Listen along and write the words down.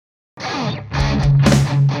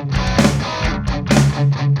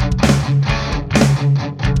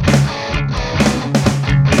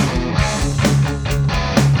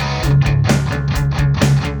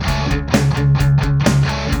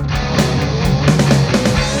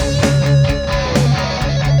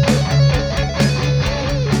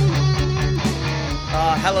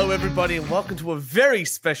everybody, and welcome to a very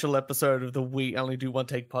special episode of the We Only Do One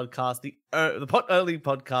Take podcast, the only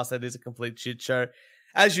podcast that is a complete shit show.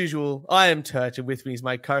 As usual, I am Turch, and with me is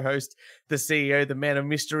my co-host, the CEO, the man of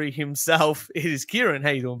mystery himself. It is Kieran. How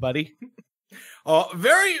you doing, buddy? Oh,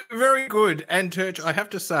 very, very good. And Turch, I have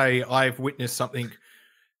to say, I've witnessed something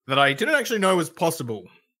that I didn't actually know was possible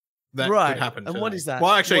that could happen. And today. what is that?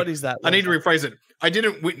 Well, actually, what is that? I need to rephrase it. I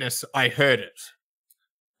didn't witness, I heard it.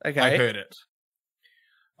 Okay. I heard it.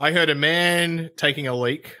 I heard a man taking a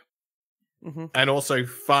leak and also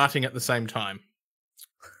farting at the same time.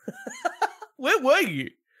 Where were you?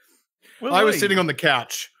 I was sitting on the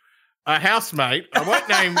couch. A housemate, I won't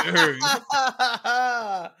name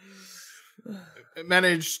who,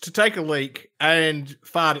 managed to take a leak and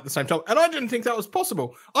fart at the same time. And I didn't think that was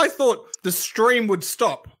possible. I thought the stream would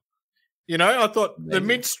stop. You know, I thought the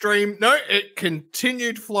midstream, no, it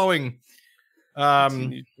continued flowing.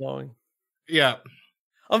 Continued flowing. Yeah.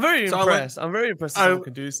 I'm very impressed. I'm very impressed that someone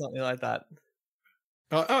can do something like that.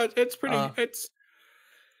 It's pretty. It's.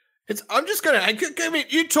 I'm just gonna.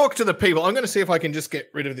 You talk to the people. I'm gonna see if I can just get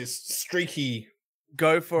rid of this streaky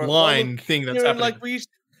go for line thing that's happening. Like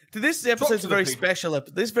this episode's a very special.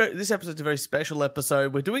 This episode's a very special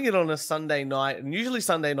episode. We're doing it on a Sunday night, and usually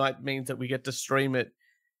Sunday night means that we get to stream it.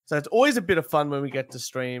 So it's always a bit of fun when we get to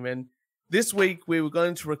stream. And this week we were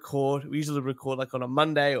going to record. We usually record like on a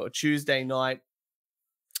Monday or a Tuesday night.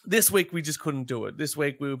 This week, we just couldn't do it. This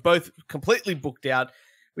week, we were both completely booked out.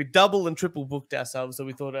 We double and triple booked ourselves. So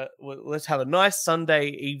we thought, let's have a nice Sunday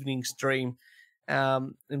evening stream.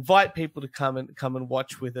 Invite people to come and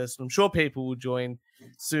watch with us. And I'm sure people will join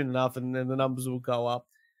soon enough, and then the numbers will go up.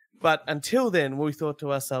 But until then, we thought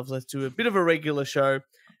to ourselves, let's do a bit of a regular show.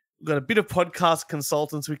 We've got a bit of podcast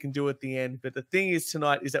consultants we can do at the end. But the thing is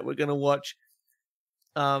tonight is that we're going to watch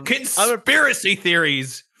conspiracy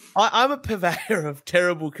theories. I'm a purveyor of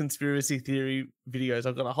terrible conspiracy theory videos.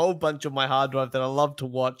 I've got a whole bunch on my hard drive that I love to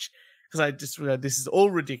watch because I just this is all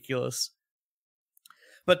ridiculous.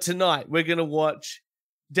 But tonight we're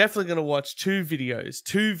definitely going to watch two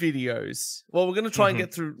videos. Well, we're going to try and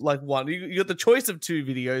get through like one. You got the choice of two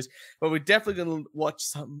videos, but we're definitely going to watch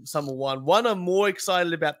some of one. One I'm more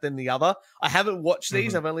excited about than the other. I haven't watched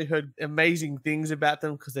these. I've only heard amazing things about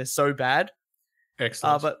them because they're so bad.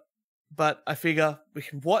 Excellent. But I figure we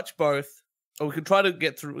can watch both, or we can try to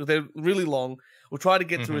get through. They're really long. We'll try to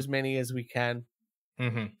get through as many as we can.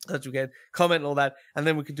 As we can comment and all that, and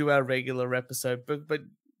then we can do our regular episode. But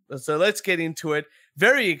so let's get into it.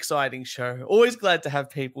 Very exciting show. Always glad to have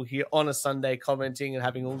people here on a Sunday commenting and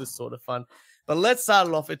having all this sort of fun. But let's start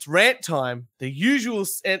it off. It's rant time. The usual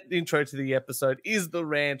intro to the episode is the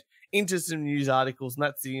rant into some news articles, and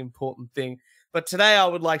that's the important thing. But today I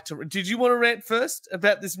would like to. Did you want to rant first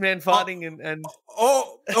about this man farting and?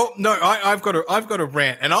 Oh no! I've got a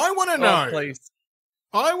rant, and I want to know. Please.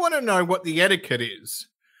 I want to know what the etiquette is,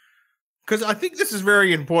 because I think this is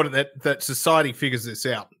very important that society figures this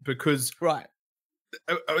out. Because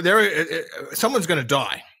someone's going to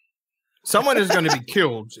die. Someone is going to be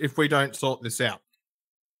killed if we don't sort this out.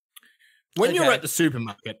 When you're at the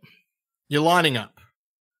supermarket, you're lining up,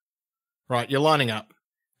 right? You're lining up,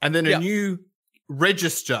 and then a new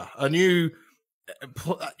register, a new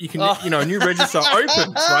new register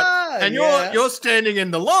opens, right? And you're standing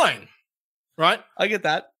in the line, right? I get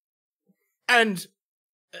that. And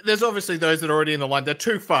there's obviously those that are already in the line. They're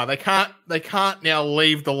too far. They can't now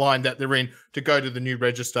leave the line that they're in to go to the new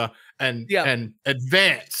register and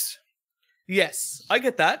advance. Yes, I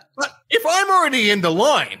get that. But if I'm already in the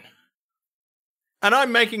line and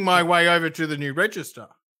I'm making my way over to the new register,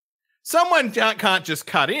 someone can't just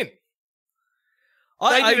cut in.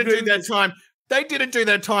 They didn't do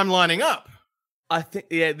that time lining up. I think,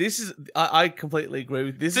 this is. I completely agree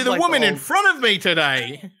with this. See, the woman in front of me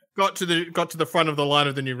today got to the front of the line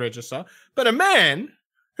of the new register, but a man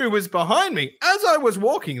who was behind me as I was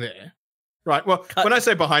walking there, right? Well, when I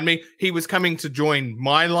say behind me, he was coming to join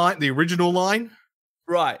my line, the original line,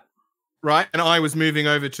 right, and I was moving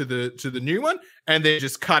over to the new one, and they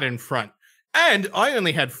just cut in front. And I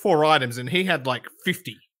only had 4 items, and he had like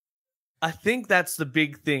 50. I think that's the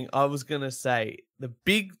big thing. I was going to say the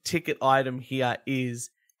big ticket item here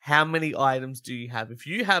is how many items do you have? If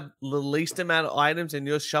you have the least amount of items and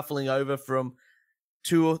you're shuffling over from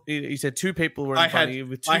you said 2 people were in front of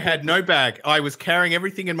you. I had no bag. I was carrying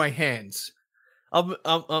everything in my hands. What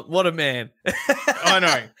a man.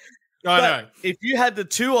 I know. If you had the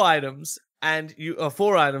 2 items and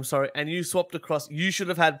 4 items, and you swapped across, you should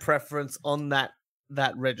have had preference on that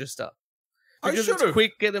register. Because it's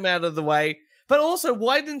quick, get them out of the way. But also,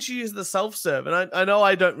 why didn't you use the self-serve? And I know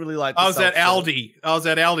I don't really like the I was at Aldi. There is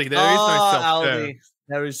no self-serve. Aldi.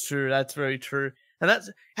 That is true. That's very true. And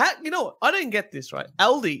that's how, I don't get this, right?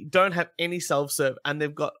 Aldi don't have any self-serve and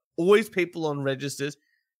they've got always people on registers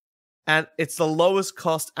and it's the lowest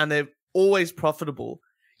cost and they're always profitable.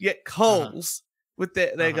 Yet Coles, with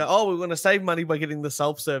they go, oh, we're going to save money by getting the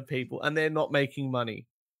self-serve people and they're not making money.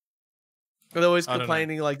 They're always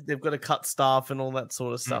complaining like they've got to cut staff and all that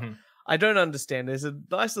sort of stuff. Mm-hmm. I don't understand. There's a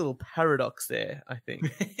nice little paradox there, I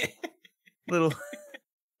think. little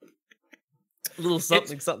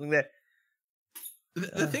something there.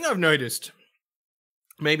 The thing I've noticed,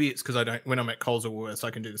 maybe it's because when I'm at Coles or Woolworths, I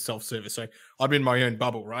can do the self-service. So I'm in my own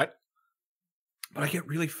bubble, right? But I get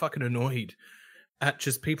really fucking annoyed at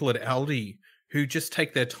just people at Aldi who just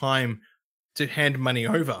take their time to hand money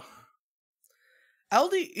over.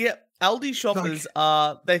 Aldi shoppers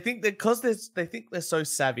they think they're so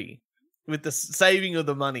savvy with the saving of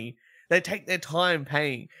the money. They take their time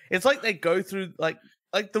paying. It's like they go through like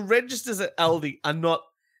the registers at Aldi are not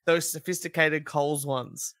those sophisticated Coles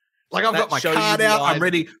ones. Like I've got my card out. I'm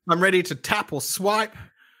ready to tap or swipe.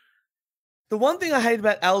 The one thing I hate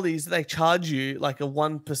about Aldi is that they charge you like a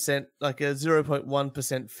 1%, like a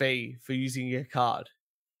 0.1% fee for using your card.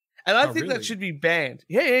 And I think that should be banned.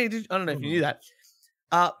 Yeah. I don't know if you knew that.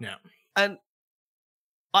 No. And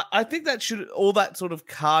I think that all that sort of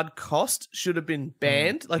card cost should have been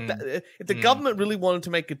banned. That, if the government really wanted to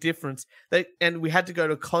make a difference, and we had to go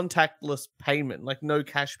to contactless payment, like no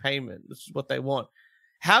cash payment, which is what they want.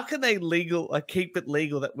 How can they keep it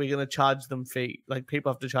legal that we're going to charge them fee? Like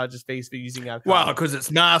people have to charge us fees for using our card. Well, because it's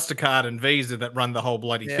MasterCard and Visa that run the whole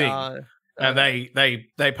bloody thing. And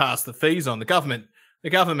they pass the fees on. The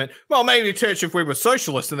government, well, maybe Church, if we were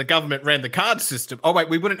socialists and the government ran the card system. Oh, wait,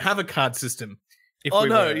 we wouldn't have a card system.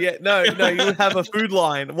 No, you would have a food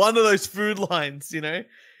line. One of those food lines,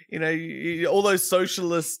 all those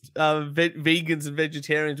socialist vegans and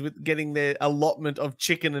vegetarians with getting their allotment of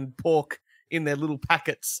chicken and pork in their little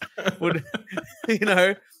packets would, they can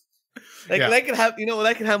have, they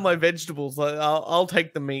can have my vegetables. Like, I'll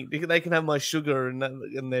take the meat. They can have my sugar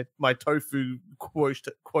and my tofu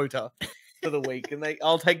quota for the week, and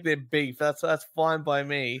I'll take their beef. That's fine by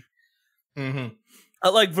me. Mm-hmm. I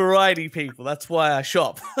like variety, people. That's why I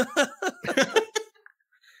shop.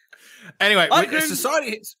 Anyway,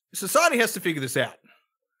 society has to figure this out.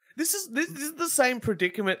 This is the same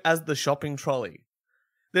predicament as the shopping trolley.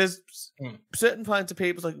 There's certain kinds of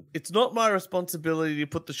people like, it's not my responsibility to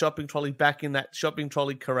put the shopping trolley back in that shopping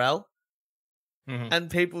trolley corral. Mm-hmm. And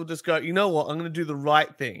people just go, you know what? I'm going to do the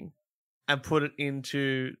right thing and put it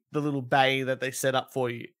into the little bay that they set up for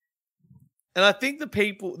you. And I think the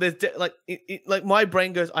people, there's like my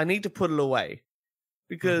brain goes, I need to put it away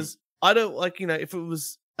because I don't if it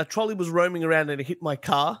was a trolley was roaming around and it hit my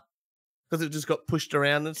car because it just got pushed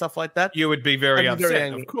around and stuff like that. You would be very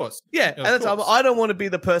upset, of course. Yeah, I don't want to be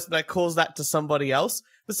the person that calls that to somebody else.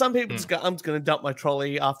 But some people just go, I'm just going to dump my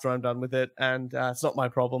trolley after I'm done with it, and it's not my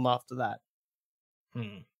problem after that.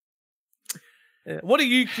 Yeah. What are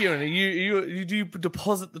you, Kieran? Do you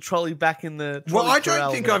deposit the trolley back in the trolley? Well, I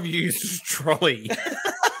don't think I've used trolley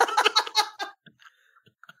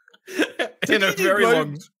in a very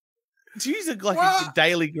long. Do you use it like a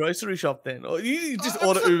daily grocery shop then, or you just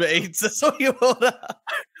order Uber Eats? That's all you order.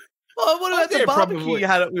 Well, what about the barbecue you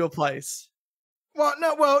had at your place?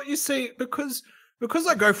 Well, you see, because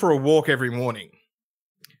I go for a walk every morning,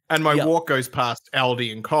 and my walk goes past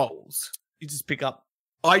Aldi and Coles. You just pick up.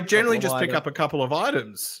 I generally just pick up a couple of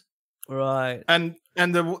items, right? And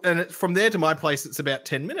from there to my place, it's about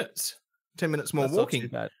 10 minutes. 10 minutes more walking. Not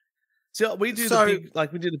too bad. So we did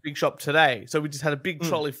we did a big shop today. So we just had a big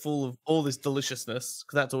trolley full of all this deliciousness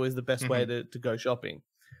because that's always the best way to go shopping.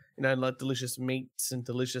 Like delicious meats and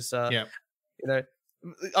delicious. I'm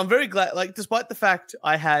very glad. Like, despite the fact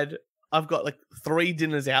I've got like 3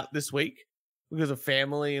 dinners out this week because of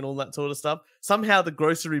family and all that sort of stuff. Somehow the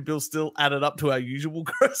grocery bill still added up to our usual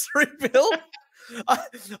grocery bill.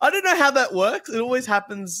 I don't know how that works. It always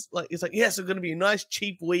happens. Like, it's like, yes, it's going to be a nice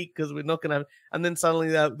cheap week because we're not going to have, and then suddenly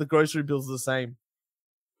the grocery bill's the same.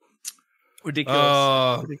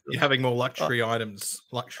 Ridiculous. You're having more luxury items.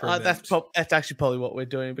 That's actually probably what we're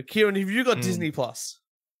doing. But Kieran, have you got Disney Plus?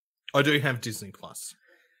 I do have Disney Plus.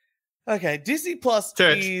 Okay, Disney Plus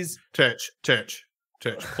is Church,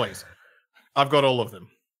 please. I've got all of them.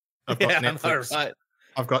 I've got Netflix. Right.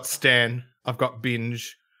 I've got Stan. I've got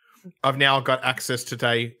Binge. I've now got access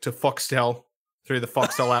today to Foxtel through the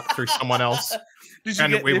Foxtel app through someone else. Did you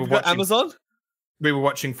get Amazon? We were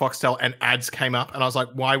watching Foxtel and ads came up, and I was like,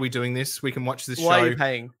 "Why are we doing this? We can watch this show." Why are you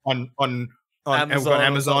paying on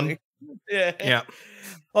Amazon. Yeah.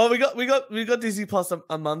 Oh, we got Disney Plus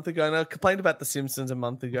a month ago, and I complained about The Simpsons a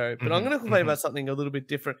month ago. But I'm going to complain about something a little bit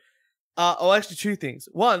different. Actually, two things.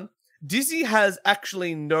 One, Disney has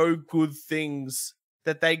actually no good things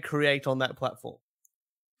that they create on that platform.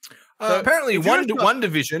 So apparently, one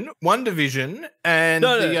division, and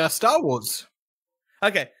the Star Wars.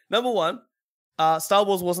 Okay, number one, Star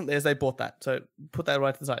Wars wasn't theirs; they bought that. So put that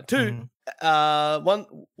right to the side. Two,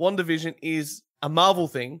 one division is a Marvel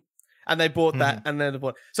thing, and they bought that, and then they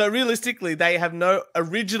bought. So realistically, they have no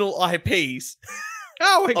original IPs.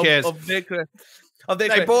 Oh, who cares?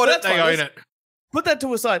 They bought it, they own it. Put that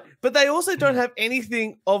to a side. But they also don't have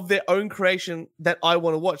anything of their own creation that I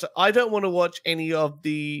want to watch. I don't want to watch any of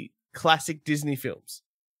the classic Disney films.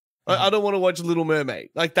 I don't want to watch Little Mermaid.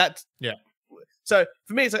 Like that's So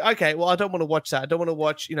for me, it's like, okay, well, I don't want to watch that. I don't want to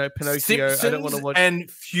watch, Pinocchio. Simpsons I don't want to watch and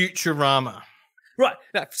Futurama. Right.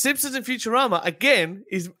 Now, Simpsons and Futurama, again,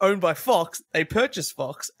 is owned by Fox. They purchased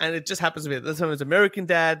Fox, and it just happens to be the same as American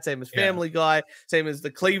Dad, same as Family Guy, same as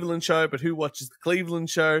the Cleveland Show, but who watches the Cleveland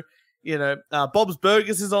Show? Bob's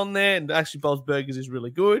Burgers is on there, and actually Bob's Burgers is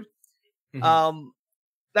really good.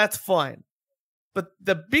 That's fine. But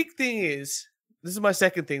the big thing is, this is my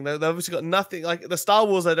second thing. They've obviously got nothing, like the Star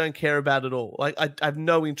Wars I don't care about at all. Like I have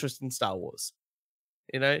no interest in Star Wars.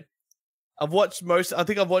 I've watched I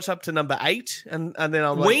think I've watched up to number 8, and then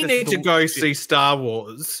I'm like, we need to go see Star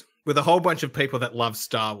Wars with a whole bunch of people that love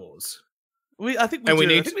Star Wars. I think we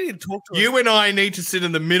need to talk to you, and I need to sit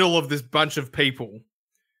in the middle of this bunch of people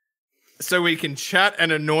so we can chat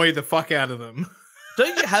and annoy the fuck out of them.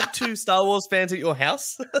 Don't you have 2 Star Wars fans at your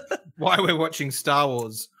house? Why we're watching Star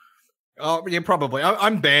Wars? Oh, yeah, probably.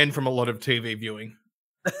 I'm banned from a lot of TV viewing.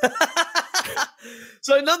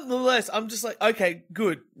 So nonetheless, I'm just like, okay,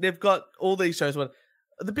 good. They've got all these shows.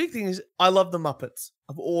 The big thing is, I love the Muppets.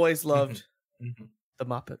 I've always loved the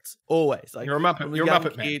Muppets. Always. Like, you're a Muppet. You're a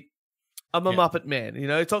Muppet man. I'm a Muppet man.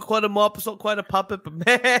 It's not quite a mop. It's not quite a puppet, but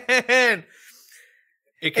man,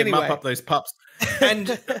 it can mop up those pups. And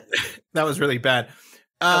that was really bad.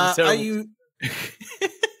 Are you?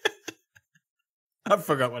 I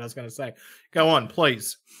forgot what I was going to say. Go on,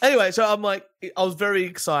 please. Anyway, so I'm like, I was very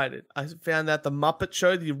excited. I found out the Muppet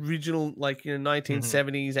Show, the original,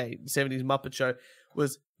 1970s, 70s Muppet Show,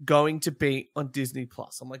 was going to be on Disney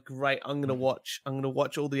Plus. I'm like, great, I'm gonna watch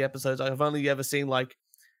all the episodes. I've only ever seen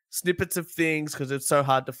snippets of things because it's so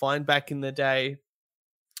hard to find back in the day.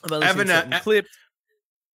 I've only seen certain clips.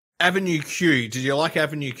 Avenue Q. Did you like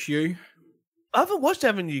Avenue Q? I haven't watched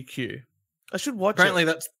Avenue Q. I should watch it. Apparently,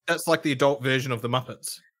 that's like the adult version of the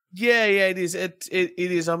Muppets. Yeah, it is. It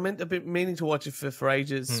is. I'm meaning to watch it for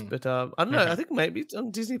ages, but I don't know. Okay. I think maybe it's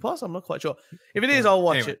on Disney Plus. I'm not quite sure. If it is, I'll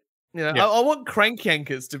watch it. I want Crank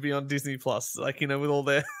Yankers to be on Disney Plus, with all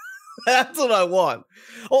their. That's what I want.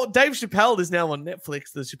 Oh, Dave Chappelle is now on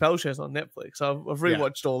Netflix. The Chappelle Show's on Netflix. So I've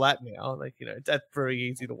rewatched all that now. That's very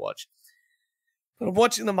easy to watch. But I'm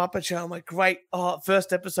watching the Muppet Show. I'm like, great. Oh,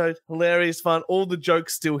 first episode, hilarious, fun. All the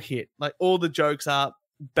jokes still hit. All the jokes are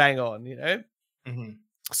bang on.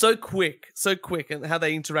 So quick, and how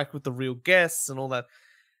they interact with the real guests and all that.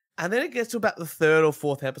 And then it gets to about the 3rd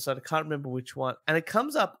or 4th episode. I can't remember which one. And it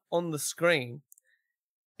comes up on the screen.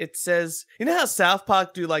 It says, how South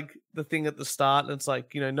Park do the thing at the start? And it's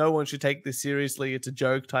no one should take this seriously. It's a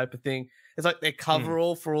joke type of thing. It's like their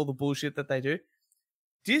coverall for all the bullshit that they do.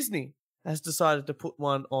 Disney has decided to put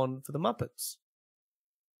one on for the Muppets.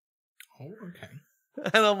 Oh, okay.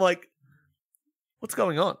 And I'm like, what's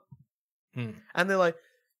going on? And they're like,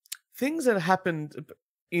 things that happened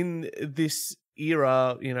in this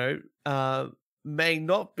era, may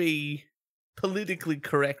not be politically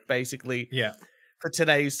correct, basically, for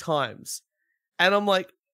today's times. And I'm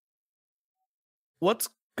like, what's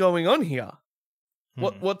going on here?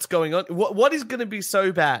 What's going on? What is going to be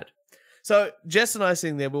so bad? So Jess and I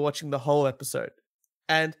sitting there, we're watching the whole episode.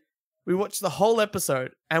 And we watched the whole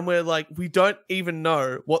episode, and we're like, we don't even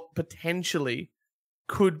know what potentially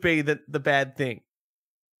could be the bad thing.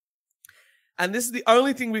 And this is the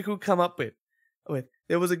only thing we could come up with.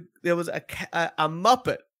 There was a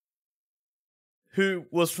Muppet who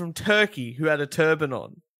was from Turkey who had a turban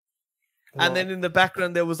on. Wow. And then in the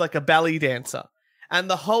background there was a belly dancer. And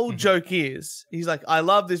the whole joke is, he's like, I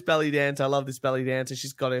love this belly dancer. I love this belly dancer.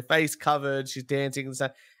 She's got her face covered. She's dancing and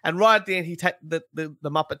stuff. And right at the end, the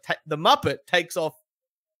Muppet takes off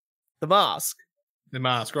the mask. The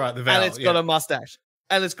mask, right? The veil, and it's got a mustache.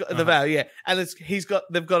 And it's got the veil, yeah. And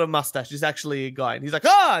they've got a mustache. It's actually a guy. And he's like,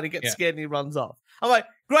 and he gets scared and he runs off. I'm like,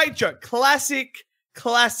 great joke. Classic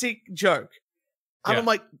joke. And I'm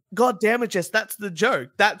like, God damn it, Jess, that's the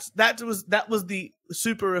joke. That was the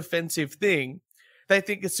super offensive thing they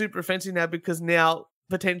think it's super offensive now because now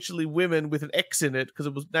potentially women with an X in it, because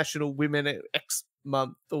it was National Women X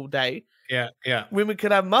Month all day. Yeah, yeah. Women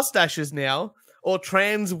can have mustaches now, or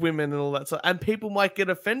trans women and all that stuff, and people might get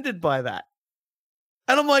offended by that.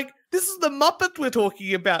 And I'm like, this is the Muppet we're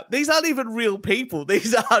talking about. These aren't even real people.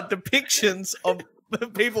 These are depictions of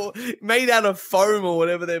people made out of foam or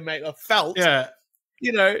whatever they're made of, felt. Yeah.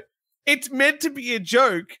 You know, it's meant to be a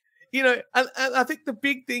joke. You know, and I think the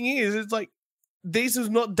big thing is, it's like, this is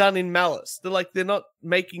not done in malice. They're not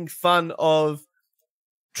making fun of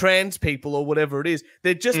trans people or whatever it is.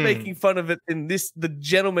 They're just making fun of it in the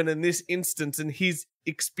gentleman in this instance and his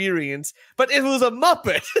experience. But it was a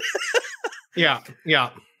Muppet. Yeah.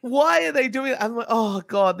 Why are they doing it? I'm like, oh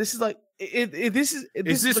God, this is like, this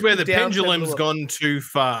is where the pendulum's gone too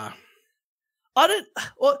far?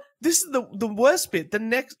 This is the worst bit.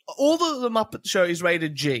 All the Muppet Show is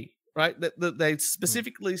rated G. Right, they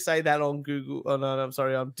specifically say that on Google. Oh no, I'm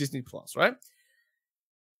sorry, on Disney Plus, right?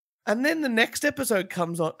 And then the next episode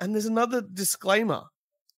comes on, and there's another disclaimer,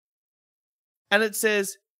 and it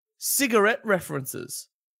says cigarette references,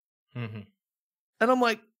 and I'm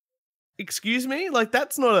like, excuse me, like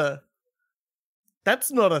that's not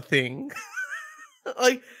a thing.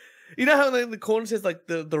 Like, you know how in the corner says like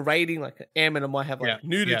the rating, like M, and it might have like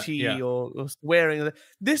nudity or swearing.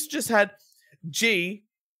 This just had G.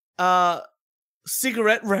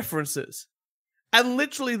 Cigarette references, and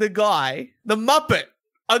literally the guy, the Muppet,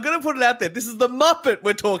 I'm gonna put it out there, this is the Muppet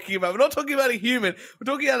we're talking about. We're not talking about a human, we're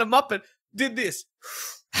talking about a Muppet, did this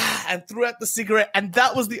and threw out the cigarette, and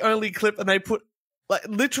that was the only clip, and they put like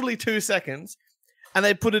literally 2 seconds and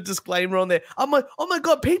they put a disclaimer on there. I'm like, oh my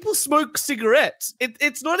God, people smoke cigarettes.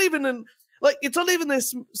 It's not even it's not even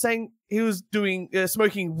this saying he was doing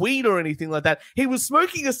smoking weed or anything like that. He was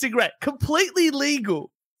smoking a cigarette, completely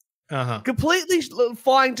legal. Completely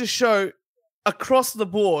fine to show across the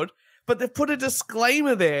board, but they've put a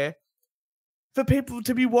disclaimer there for people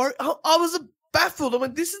to be worried. I was baffled. I'm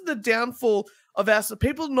like, this is the downfall of our... So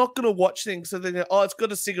people are not going to watch things, so they go, oh, it's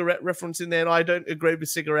got a cigarette reference in there, and I don't agree with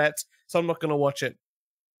cigarettes, so I'm not going to watch it.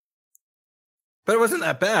 But it wasn't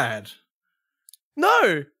that bad.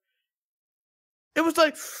 No. It was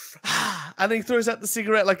like, and he throws out the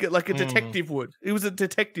cigarette like a detective would. He was a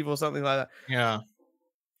detective or something like that. Yeah.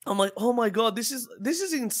 I'm like, oh my God, this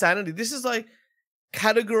is insanity. This is like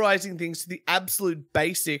categorizing things to the absolute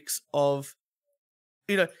basics of,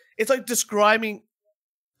 you know, it's like describing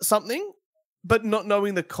something, but not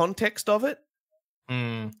knowing the context of it.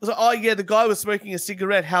 It's like, oh yeah, the guy was smoking a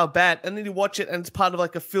cigarette, how bad? And then you watch it and it's part of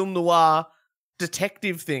like a film noir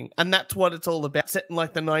detective thing. And that's what it's all about, set in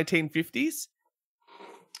like the 1950s.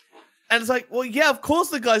 And it's like, well, yeah, of course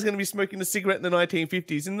the guy's going to be smoking a cigarette in the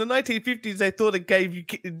 1950s. In the 1950s, they thought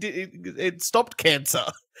it stopped cancer.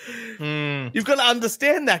 You've got to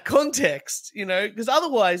understand that context, you know, because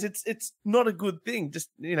otherwise it's not a good thing. Just,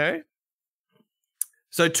 you know.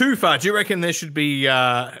 So too far. Do you reckon there should be,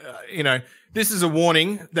 you know, this is a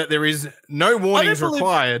warning that there is no warnings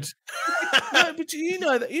required? No, but you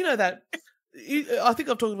know that. I think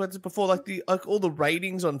I've talked about this before, like all the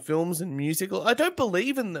ratings on films and musical. I don't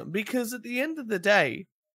believe in them because at the end of the day,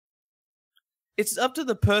 it's up to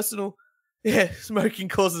the personal. Yeah, smoking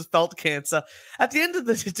causes felt cancer. At the end of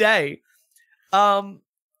the day,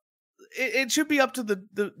 it should be up to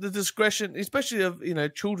the discretion, especially of, you know,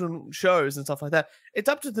 children shows and stuff like that. It's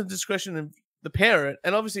up to the discretion of the parent,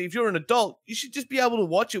 and obviously, if you're an adult, you should just be able to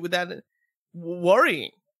watch it without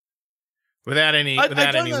worrying. Without any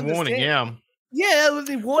warning, yeah. Yeah, with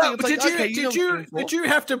the warning. Well, did you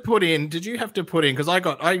have to put in? Did you have to put in? Because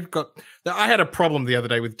I had a problem the other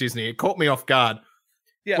day with Disney. It caught me off guard.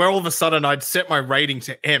 Yeah. Where all of a sudden I'd set my rating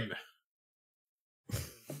to M.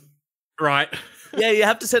 Right. Yeah, you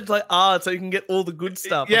have to set it to like R so you can get all the good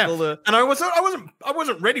stuff. Yeah, like and I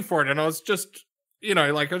wasn't ready for it, and I was just, you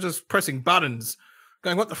know, like I was just pressing buttons,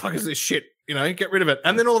 going, "What the fuck is this shit?" You know, get rid of it.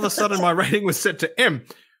 And then all of a sudden, my rating was set to M.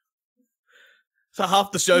 So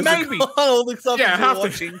half the shows maybe all the stuff you're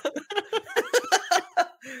watching.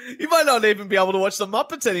 You might not even be able to watch the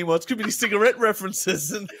Muppets anymore. It's too many cigarette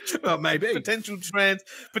references and maybe potential trans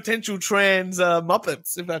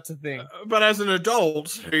Muppets, if that's a thing. But as an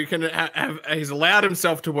adult who can he's allowed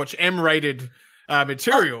himself to watch M-rated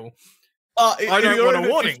material, I don't want a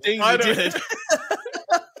warning. 15, I don't.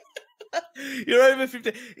 You're over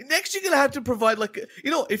 15. Next, you're gonna have to provide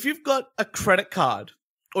if you've got a credit card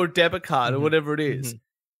or a debit card or whatever it is.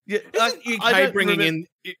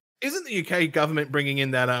 Isn't the UK government bringing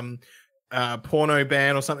in that porno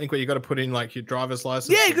ban or something where you got to put in like your driver's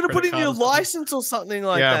license? Yeah, you got to put in your license or something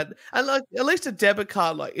like that. And like at least a debit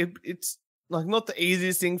card, like it's not the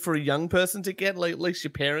easiest thing for a young person to get. Like, at least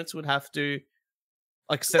your parents would have to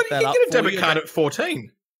like set that up. You get a debit card at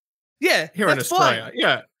 14. Yeah, here in Australia. Fine.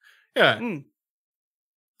 Yeah.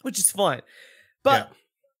 Which is fine. But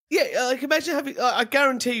yeah, like imagine having. I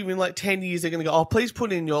guarantee you, in like 10 years, they're going to go, "Oh, please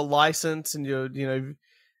put in your license and your, and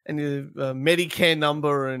your Medicare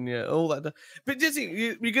number and all that." But just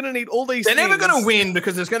you're going to need all these. They're never going to win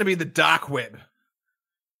because there's going to be the dark web.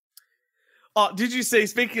 Oh, did you see?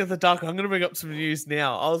 Speaking of the dark, I'm going to bring up some news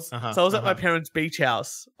now. I was at my parents' beach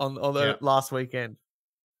house on the last weekend.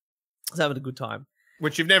 I was having a good time.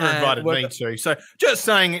 Which you've never invited me to. So just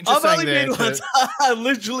saying, I've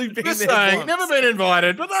literally been just there saying, once. Never been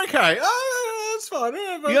invited, but okay, it's fine.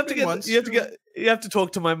 You have to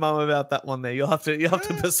talk to my mum about that one. There, you have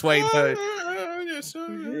to persuade her. Yes, we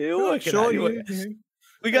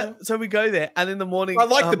go there, and in the morning, I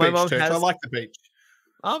like the beach. I like the beach.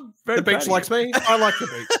 I'm very. The beach likes me. I like the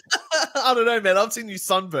beach. I don't know, man. I've seen you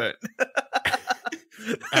sunburnt.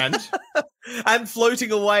 And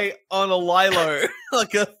floating away on a lilo,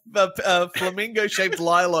 like a flamingo-shaped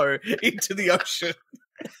lilo into the ocean.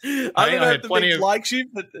 I don't know if the beach likes you,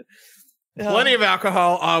 but plenty of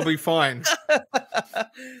alcohol, I'll be fine.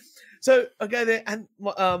 So I go there, and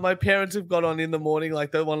my parents have got on in the morning,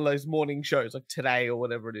 like they're one of those morning shows, like Today or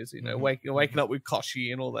whatever it is, waking up with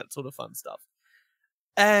Koshi and all that sort of fun stuff.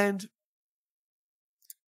 And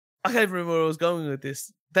I can't even remember where I was going with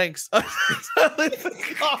this. Thanks. I totally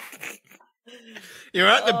forgot. You're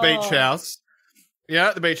at the beach house. You're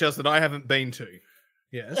at the beach house that I haven't been to.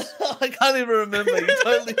 Yes. I can't even remember. You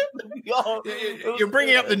totally forgot. You're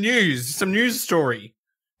bringing up the news, some news story.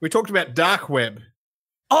 We talked about dark web.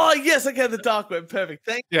 Oh, yes. Okay, the dark web. Perfect.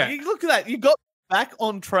 Thank you. Look at that. You got back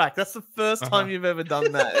on track. That's the first time you've ever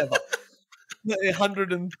done that, ever.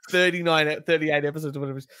 38 episodes or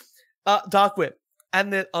whatever it is. Dark web.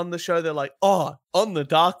 And then on the show, they're like, "Oh, on the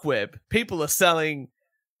dark web, people are selling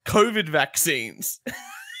COVID vaccines." And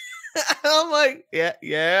I'm like,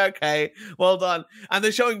 yeah, okay, well done. And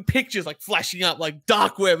they're showing pictures, like flashing up, like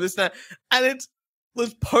dark web, this and that. And it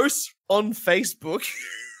was posts on Facebook,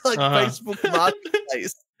 like Facebook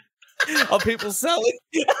Marketplace, of people selling.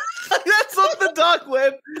 That's not the dark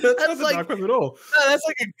web. That's not the dark web at all. No, that's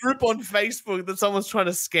like a group on Facebook that someone's trying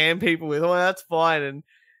to scam people with. Oh, that's fine. And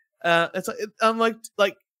it's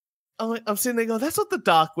like I'm sitting there going, that's not the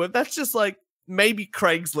dark web. That's just like maybe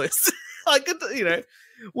Craigslist, like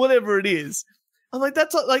whatever it is. I'm like,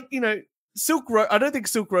 that's like Silk Road. I don't think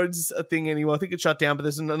Silk Road is a thing anymore. I think it's shut down, but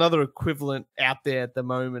there's another equivalent out there at the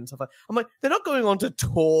moment. I'm like, they're not going on to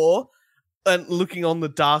Tor and looking on the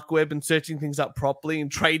dark web and searching things up properly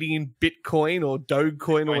and trading in Bitcoin or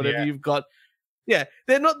Dogecoin or whatever you've got. Yeah,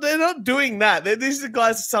 they're not doing that. These are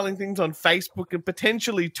guys selling things on Facebook and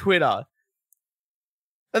potentially Twitter.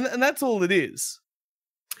 And that's all it is.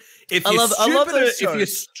 If you're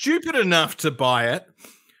stupid enough to buy it,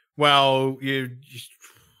 well, we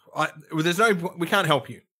can't help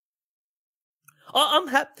you. I'm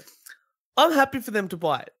happy for them to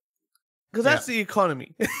buy it because that's the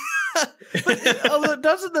economy.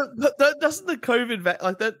 Doesn't the COVID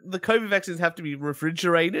the COVID vaccines have to be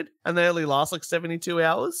refrigerated and they only last like 72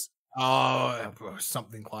 hours? Oh,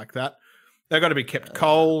 something like that. They've got to be kept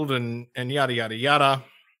cold and yada yada yada.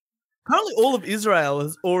 Apparently, all of Israel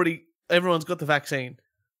everyone's got the vaccine,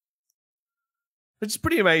 which is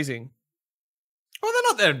pretty amazing. Well,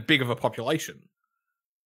 they're not that big of a population.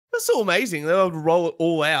 That's so amazing. They'll roll it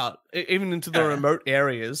all out, even into the remote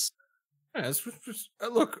areas. Yeah,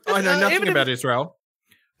 look, I know nothing about Israel,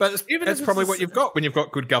 but that's probably what you've got when you've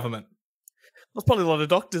got good government. There's probably a lot of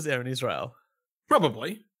doctors there in Israel.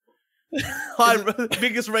 Probably.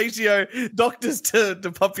 Biggest ratio doctors to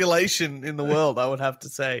population in the world, I would have to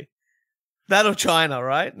say. That or China,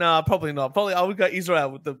 right? No, probably not. Probably I would go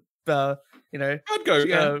Israel with the, I'd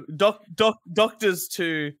go doctors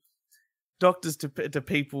to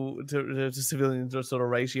people to civilians sort of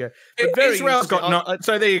ratio. But Israel's got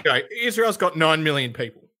so there you go. Israel's got 9 million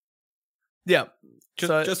people. Yeah,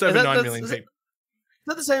 just over 9 million people. Is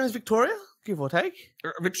that the same as Victoria, give or take?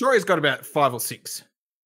 Victoria's got about 5 or 6.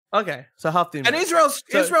 Okay, so half the amount. And Israel's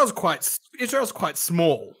quite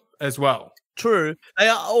small as well. True, they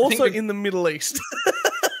are also in the Middle East.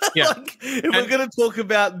 Yeah, if we're going to talk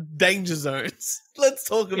about danger zones, let's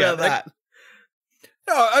talk about that.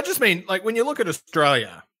 No, I just mean, like, when you look at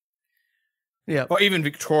Australia, or even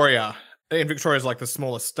Victoria, and Victoria's like the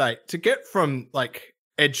smallest state, to get from like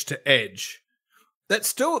edge to edge, we have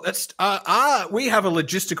a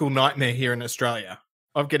logistical nightmare here in Australia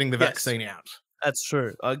of getting the vaccine out. That's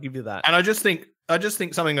true. I'll give you that. And I just think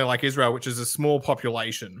something like Israel, which is a small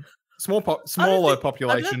population, smaller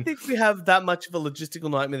population. I don't think we have that much of a logistical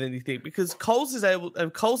nightmare than you think, because Coles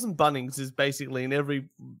and Bunnings is basically in every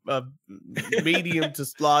medium to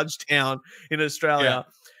large town in Australia.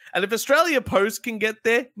 Yeah. And if Australia Post can get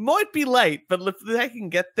there, might be late, but if they can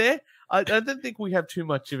get there, I don't think we have too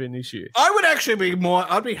much of an issue. I would actually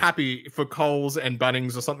I'd be happy for Coles and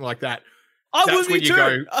Bunnings or something like that. That's where you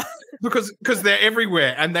go. because they're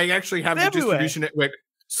everywhere and they actually have the distribution network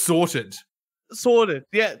sorted.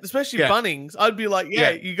 Yeah, especially Bunnings. I'd be like,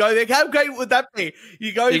 you go there. How great would that be?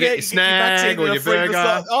 You go there, get your snag or your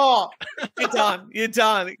burger. You're done. You're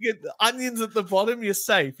done. You get the onions at the bottom. You're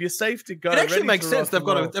safe. You're safe to go. It actually makes sense.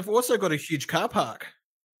 They've also got a huge car park.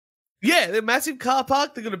 Yeah, they're a massive car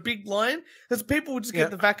park. They've got a big line. Because people would just get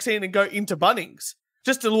the vaccine and go into Bunnings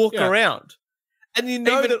just to walk around. And you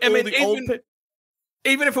know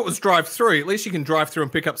even if it was drive-through, at least you can drive through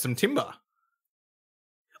and pick up some timber.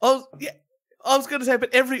 Oh, yeah. I was going to say,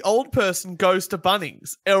 but every old person goes to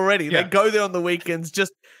Bunnings already. Yeah. They go there on the weekends.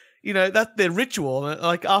 Just, that's their ritual.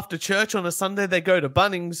 Like after church on a Sunday, they go to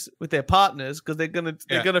Bunnings with their partners because they're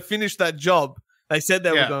gonna finish that job they said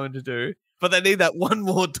they were going to do. But they need that one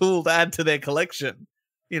more tool to add to their collection.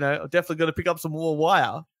 Definitely got to pick up some more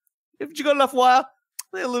wire. If you got enough wire,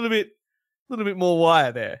 a little bit more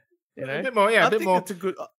wire there. A bit more, yeah. That's a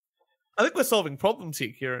good. I think we're solving problems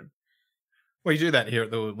here, Kieran. We do that here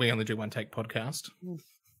at the We Only Do One Take podcast.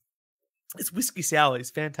 It's whiskey sour. It's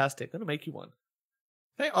fantastic. I'm going to make you one.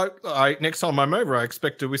 Hey, I next time I'm over, I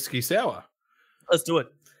expect a whiskey sour. Let's do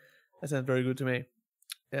it. That sounds very good to me.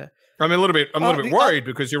 Yeah. I'm a little bit worried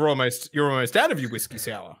because you're almost out of your whiskey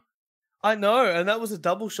sour. I know, and that was a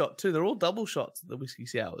double shot too. They're all double shots, the whiskey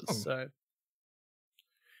sours. Oh. So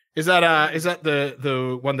is that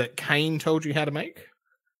the one that Kane told you how to make?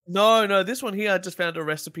 No, this one here, I just found a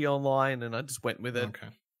recipe online and I just went with it. Okay.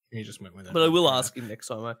 You just went with it. But I will ask him next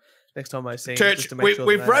time I see him. Church,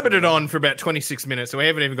 we've rabbited on for about 26 minutes, and we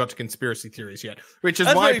haven't even got to conspiracy theories yet, which is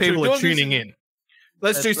why people are tuning in.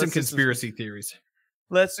 Let's do some conspiracy theories.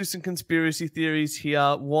 Let's do some conspiracy theories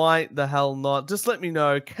here. Why the hell not? Just let me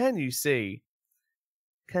know. Can you see?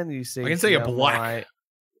 I can see a black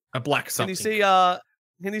something. Can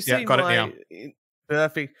you see? Yeah, got it now.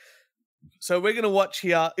 Perfect. So we're going to watch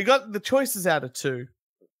here. You got the choices out of 2.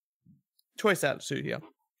 Choice out of 2 here.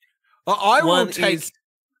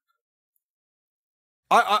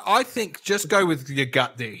 I think just go with your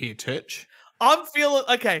gut there here, Turch. I'm feeling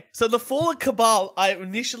okay. So the Fall of Cabal, I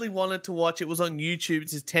initially wanted to watch. It was on YouTube.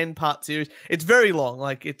 It's a 10-part series. It's very long.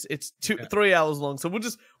 Like it's 3 hours long. So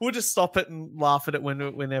we'll just stop it and laugh at it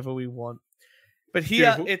whenever we want. But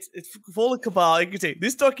here, it's Fall of Cabal. You can see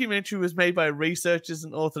this documentary was made by researchers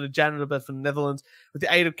and author Jan Robert from the Netherlands with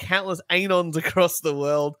the aid of countless anons across the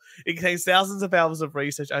world. It contains thousands of hours of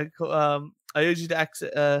research. I urge you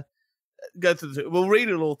to go through we'll read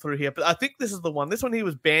it all through here. But I think this is the one. This one here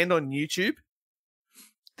was banned on YouTube.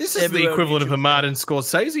 This is the equivalent of a Martin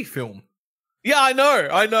Scorsese film. Yeah, I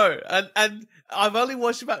know. And I've only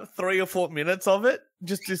watched about 3 or 4 minutes of it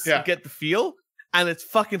just to get the feel. And it's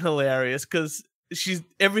fucking hilarious because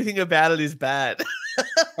everything about it is bad.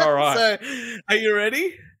 All right. So, are you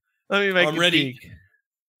ready? Let me make I'm ready. Big.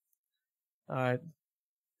 All right.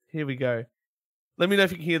 Here we go. Let me know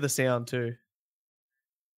if you can hear the sound too.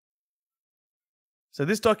 So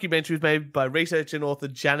this documentary was made by researcher and author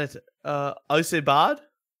Janet Osebaard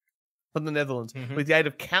from the Netherlands with the aid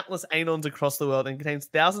of countless anons across the world and contains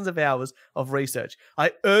thousands of hours of research.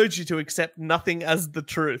 I urge you to accept nothing as the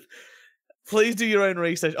truth. Please do your own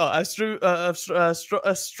research. I've striven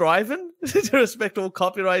to respect all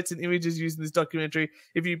copyrights and images used in this documentary.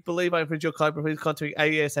 If you believe I infringe your copyright, please contact me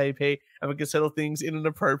ASAP and we can settle things in an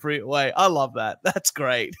appropriate way. I love that. That's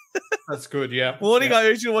great. That's good, yeah. Warning, I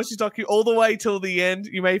urge you to watch this docu all the way till the end.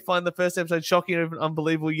 You may find the first episode shocking and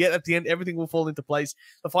unbelievable, yet at the end, everything will fall into place.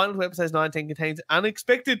 The final 2 episodes 9 and 10 contains an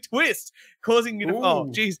unexpected twist, causing you to... Ooh. Oh,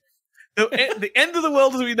 geez. The end of the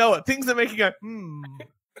world as we know it. Things that make you go,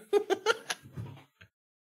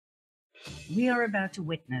 We are about to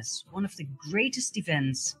witness one of the greatest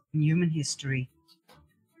events in human history.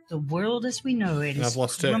 The world as we know it is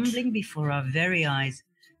crumbling before our very eyes,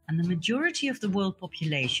 and the majority of the world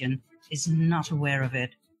population is not aware of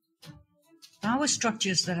it. Power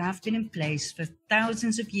structures that have been in place for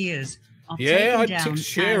thousands of years are taken down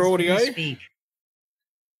as we speak.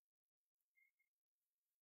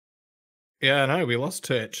 Yeah, no, we lost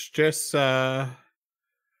Turch. Just go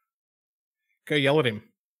yell at him.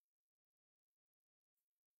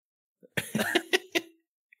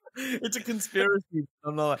 It's a conspiracy.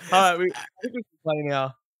 I'm not. All right, I think we can play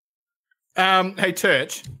now. Hey,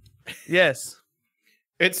 Turch. Yes.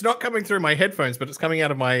 It's not coming through my headphones, but it's coming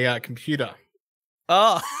out of my computer.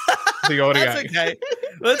 Oh, the audio. That's okay.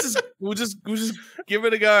 We'll just give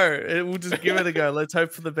it a go. We'll just give it a go. Let's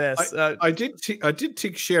hope for the best. I did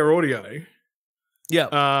tick share audio. Yeah.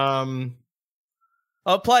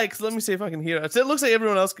 I'll play it because let me see if I can hear it. So it looks like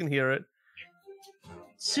everyone else can hear it.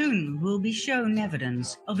 Soon we'll be shown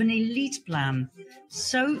evidence of an elite plan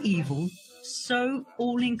so evil, so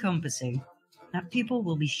all-encompassing, that people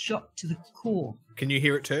will be shocked to the core. Can you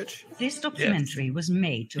hear it, Church? This documentary was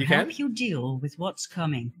made to help you deal with what's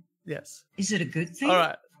coming. Yes. Is it a good thing? All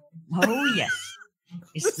right. Oh, yes.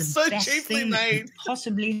 It's the so best thing made. that could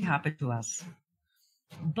possibly happen to us.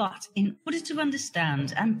 But in order to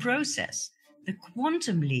understand and process the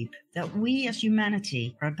quantum leap that we as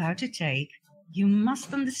humanity are about to take, you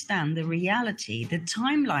must understand the reality, the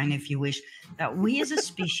timeline, if you wish, that we as a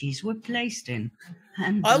species were placed in.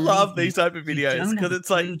 And I love these type of videos because it's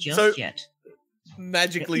like so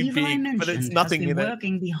magically big, but it's nothing in it.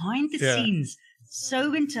 Working behind the scenes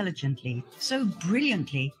so intelligently, so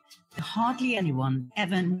brilliantly, that hardly anyone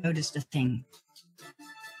ever noticed a thing.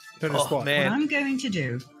 What? Man. What I'm going to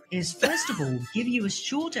do is, first of all, give you a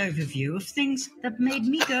short overview of things that made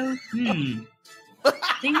me go,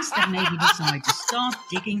 things that made me decide to start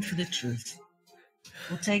digging for the truth.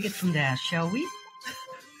 We'll take it from there, shall we?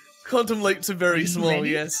 Quantum leaps are very small,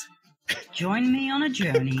 ready? Yes. Join me on a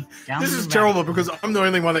journey down This is terrible because I'm the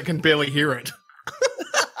only one that can barely hear it.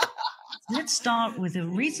 Let's start with the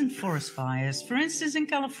recent forest fires, for instance, in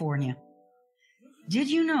California. Did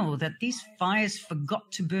you know that these fires forgot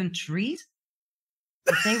to burn trees?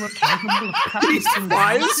 That they were capable of cutting through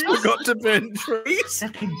fires houses? Forgot to burn trees?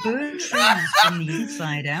 That they burned trees from the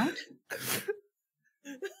inside out?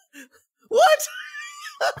 What?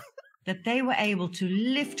 That they were able to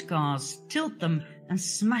lift cars, tilt them, and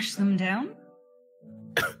smash them down?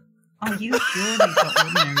 Are you sure they got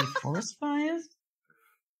ordinary forest fires?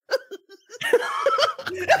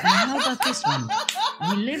 And how about this one?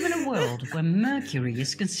 We live in a world where mercury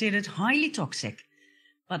is considered highly toxic,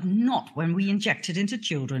 but not when we inject it into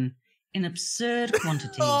children in absurd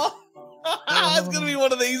quantities. It's going to be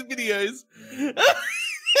one of these videos.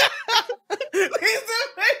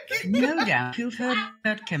 No doubt you've heard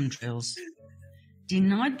about chemtrails.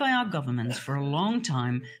 Denied by our governments for a long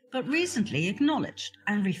time, but recently acknowledged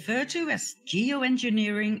and referred to as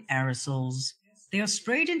geoengineering aerosols. They are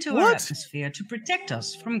sprayed into our atmosphere to protect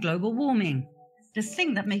us from global warming. The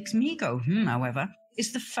thing that makes me go, however,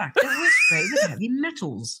 is the fact that we're sprayed with heavy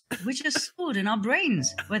metals, which are stored in our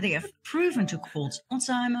brains, where they have proven to cause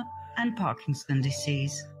Alzheimer and Parkinson's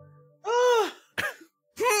disease.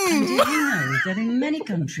 And did you know that in many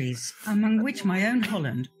countries, among which my own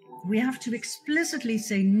Holland, we have to explicitly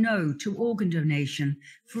say no to organ donation,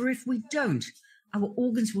 for if we don't, our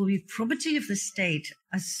organs will be property of the state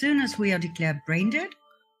as soon as we are declared brain dead?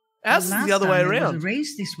 That's the other way around. It was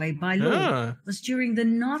arranged this way by law was during the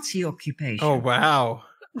Nazi occupation. Oh, wow.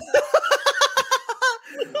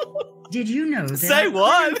 Did you know that Say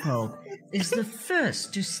what? Pope is the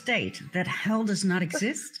first to state that hell does not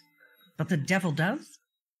exist, but the devil does?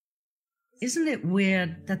 Isn't it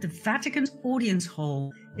weird that the Vatican's audience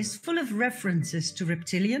hall is full of references to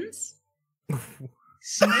reptilians?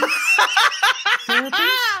 Snakes? Serpents?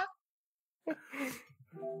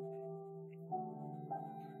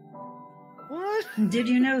 What? Did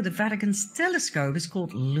you know the Vatican's telescope is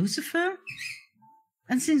called Lucifer?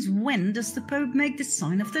 And since when does the Pope make the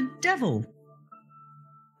sign of the devil?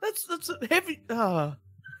 That's a heavy. I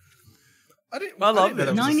love it.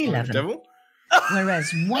 9/11.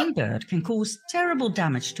 Whereas one bird can cause terrible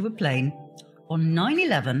damage to a plane, on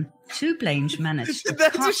 9/11, 2 planes managed to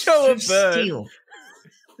cut through steel.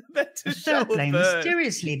 The third plane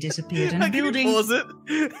mysteriously disappeared in a building,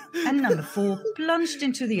 and number 4 plunged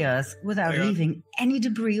into the earth without leaving any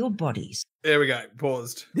debris or bodies. There we go.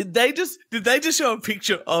 Paused. Did they just show a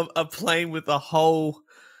picture of a plane with a whole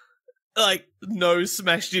nose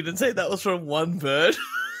smashed in and say that was from one bird?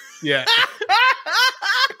 Yeah.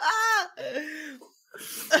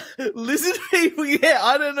 Listen, people,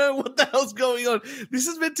 I don't know what the hell's going on. This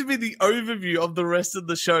is meant to be the overview of the rest of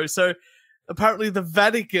the show. So apparently the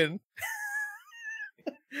Vatican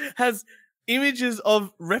has images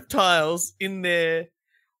of reptiles in their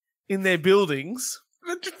buildings.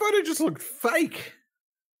 The photo just looked fake.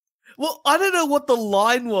 Well, I don't know what the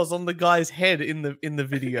line was on the guy's head in the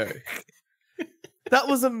video. That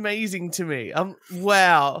was amazing to me.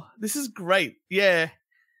 Wow, this is great. Yeah,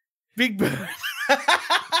 Big Bird.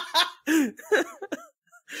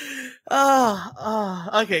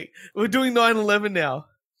 Okay. We're doing 9/11 now.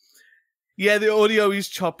 Yeah, the audio is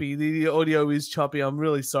choppy. The audio is choppy. I'm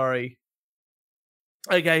really sorry.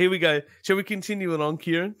 Okay, here we go. Shall we continue it on,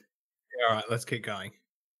 Kieran? All right, let's keep going.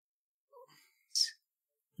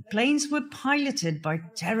 The planes were piloted by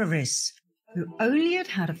terrorists who only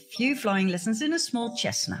had a few flying lessons in a small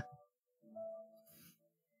Cessna.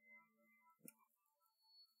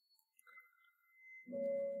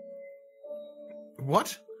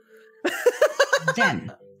 What?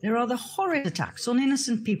 Then there are the horrid attacks on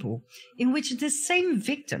innocent people, in which the same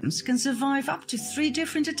victims can survive up to 3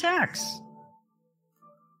 different attacks.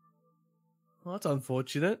 Well, that's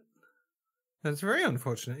unfortunate. That's very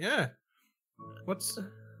unfortunate, yeah.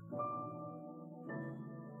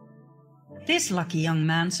 This lucky young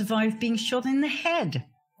man survived being shot in the head.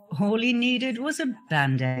 All he needed was a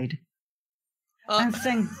Band-Aid. And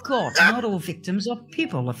thank God, not all victims are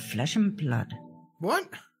people of flesh and blood. What?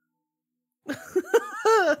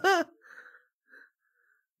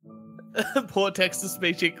 Poor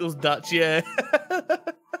text-to-speech equals Dutch, yeah.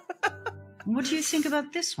 What do you think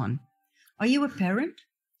about this one? Are you a parent?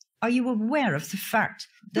 Are you aware of the fact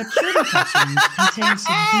that children cartoons contain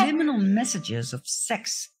subliminal messages of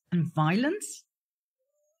sex and violence?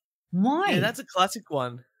 Why? Yeah, that's a classic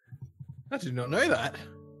one. I did not know that.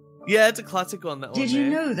 Yeah, it's a classic one. That Did one, you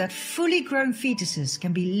man. know that fully grown fetuses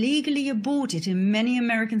can be legally aborted in many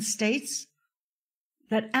American states?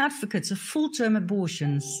 That advocates of full-term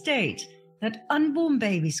abortion state that unborn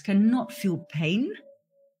babies cannot feel pain?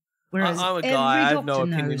 Whereas I'm a every guy. I have doctor no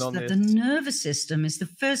opinion knows on that this. the nervous system is the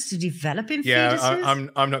first to develop in Yeah, fetuses.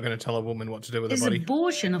 I'm not going to tell a woman what to do with her Is body.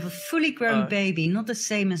 abortion of a fully grown baby not the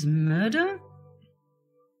same as murder?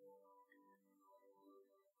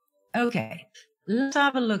 Okay, let's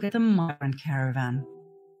have a look at the migrant caravan.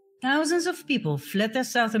 Thousands of people fled their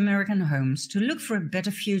South American homes to look for a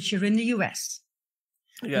better future in the US.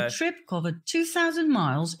 Yeah. The trip covered 2,000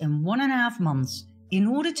 miles in 1.5 months in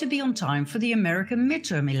order to be on time for the American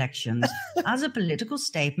midterm elections as a political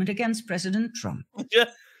statement against President Trump. Yeah.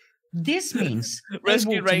 This means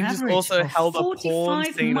Rescue Rangers also held a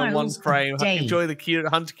porn scene on one frame. Enjoy the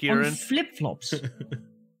Hunt, Kieran. On flip-flops.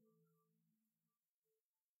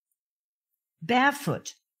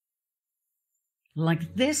 Barefoot.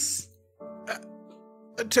 Like this.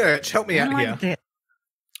 Church, help me out here. This.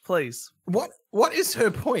 Please. What is her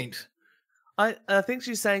point? I think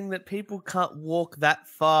she's saying that people can't walk that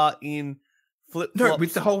far in flip-flops. No,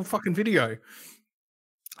 with the whole fucking video.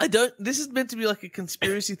 This is meant to be like a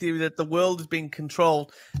conspiracy theory that the world is being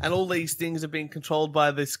controlled and all these things are being controlled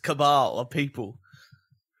by this cabal of people.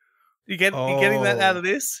 You getting that out of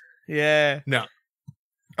this? Yeah. No.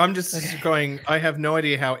 I'm just going, I have no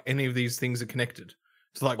idea how any of these things are connected.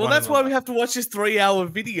 It's like, well, that's why we have to watch this 3-hour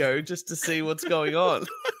video just to see what's going on.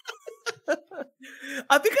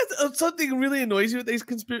 I think something really annoys you with these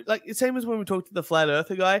conspiracy, like the same as when we talked to the flat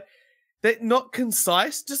earther guy. They're not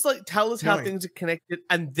concise. Just like tell us how things are connected,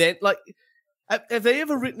 and then like, have they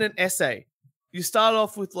ever written an essay? You start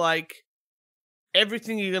off with like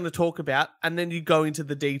everything you're going to talk about, and then you go into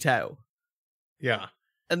the detail. Yeah.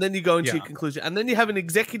 And then you go into your conclusion, and then you have an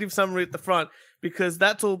executive summary at the front because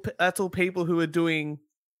that's all people who are doing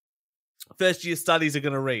first year studies are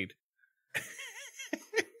going to read.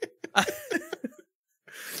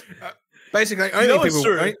 Basically,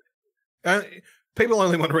 people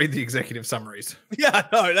only want to read the executive summaries. Yeah,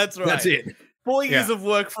 no, that's right. That's it. 4 years of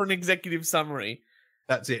work for an executive summary.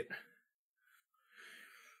 That's it.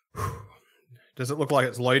 Does it look like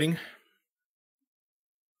it's loading?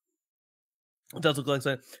 It does look like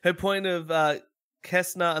so. Her point of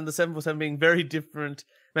Cessna and the 747 being very different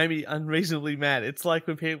made me unreasonably mad. It's like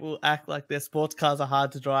when people act like their sports cars are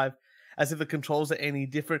hard to drive, as if the controls are any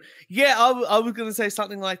different. Yeah, I was going to say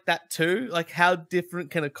something like that too. Like, how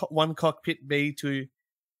different can one cockpit be to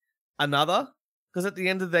another? Because at the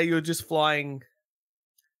end of the day, you're just flying.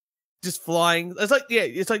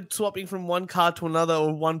 It's like swapping from one car to another,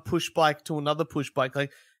 or one push bike to another push bike.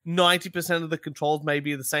 Like 90% of the controls may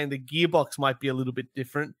be the same. The gearbox might be a little bit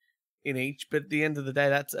different in each, but at the end of the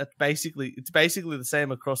day, it's basically the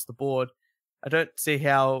same across the board. I don't see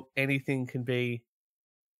how anything can be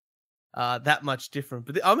that much different.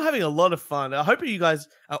 But I'm having a lot of fun. I hope you guys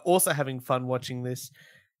are also having fun watching this.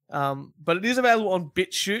 But it is available on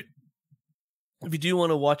BitChute. If you do want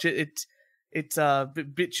to watch it,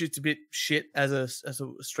 BitChute's a bit shit as a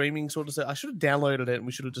streaming sort of. I should have downloaded it and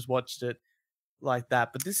we should have just watched it like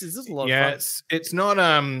that. But this is a lot of fun. It's not.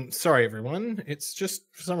 Sorry, everyone. It's just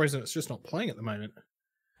for some reason it's just not playing at the moment.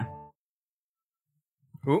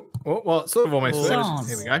 Well, it's sort of almost SARS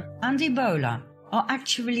here we go. And Ebola are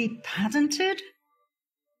actually patented.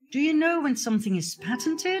 Do you know when something is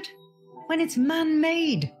patented? When it's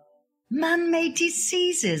man-made. Man-made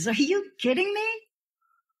diseases. Are you kidding me?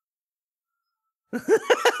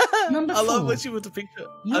 Number 4. I love when she was a picture.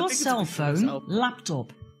 Your cell phone,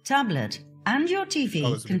 laptop, tablet, and your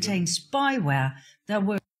TV contain spyware that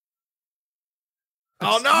works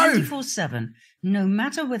 24/7, no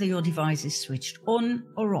matter whether your device is switched on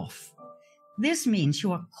or off. This means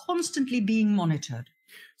you are constantly being monitored.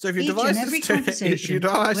 So if your device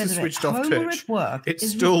is switched off, Church, it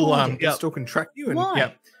still can track you. And,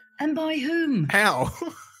 Why? And by whom? How?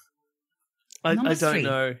 I don't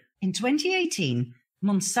know. In 2018,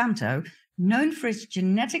 Monsanto, known for its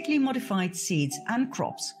genetically modified seeds and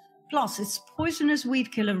crops, plus its poisonous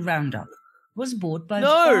weed killer Roundup, was bought by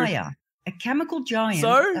Bayer, a chemical giant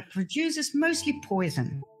that produces mostly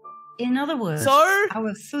poison. In other words,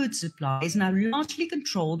 our food supply is now largely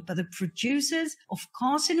controlled by the producers of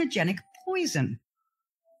carcinogenic poison.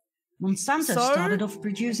 Monsanto started off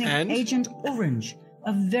producing Agent Orange,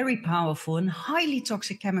 a very powerful and highly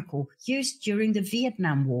toxic chemical used during the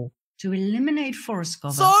Vietnam War to eliminate forest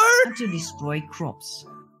cover and to destroy crops.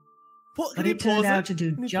 But it turned out to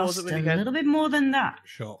do just a little bit more than that,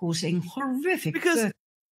 causing horrific...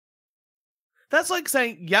 That's like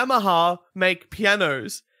saying Yamaha make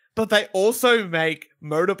pianos, but they also make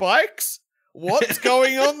motorbikes? What's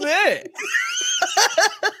going on there?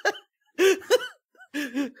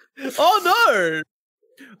 Oh, no!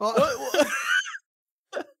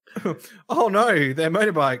 Oh no, their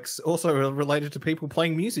motorbikes also are related to people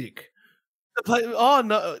playing music. Oh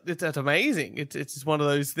no, that's amazing. It's one of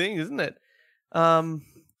those things, isn't it?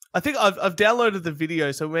 I think I've downloaded the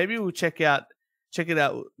video, so maybe we'll check it out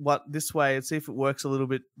this way and see if it works a little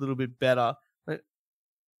bit better.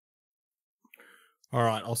 All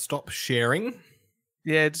right, I'll stop sharing.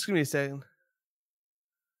 Yeah, just give me a second.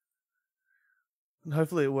 And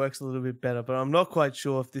hopefully it works a little bit better, but I'm not quite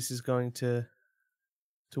sure if this is going to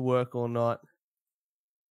work or not.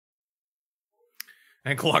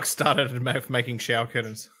 And Clark started making shower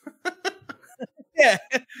curtains. Yeah.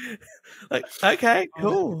 Like, okay,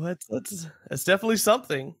 cool. That's definitely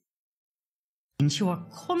something. You are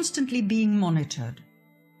constantly being monitored.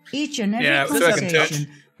 Each and every conversation,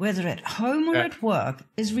 whether at home or at work,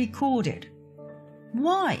 is recorded.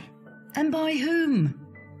 Why? And by whom?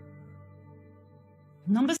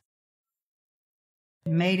 Number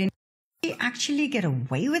 3. Made in... Did he actually get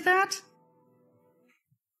away with that?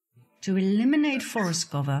 To eliminate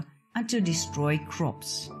forest cover and to destroy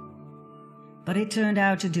crops. But it turned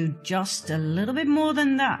out to do just a little bit more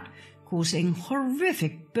than that, causing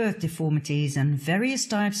horrific birth deformities and various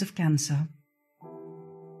types of cancer.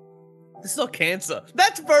 It's not cancer.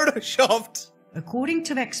 That's photoshopped. According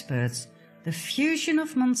to experts, the fusion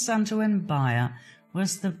of Monsanto and Bayer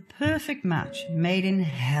was the perfect match made in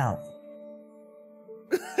hell.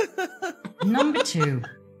 Number 2.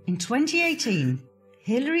 In 2018,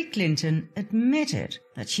 Hillary Clinton admitted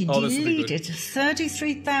that she deleted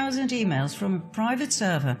 33,000 emails from a private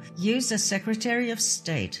server used as Secretary of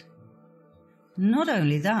State. Not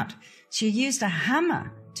only that, she used a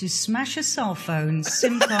hammer to smash her cell phone,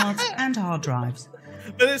 SIM cards, and hard drives.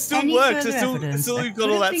 But it still works. It's still you've got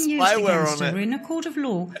all that spyware on it. In a court of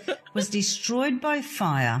law, was destroyed by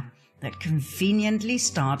fire that conveniently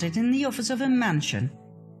started in the office of a mansion.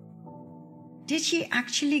 Did she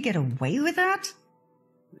actually get away with that?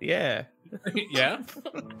 Yeah. Yeah.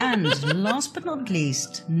 And last but not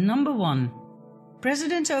least, number 1.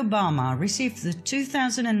 President Obama received the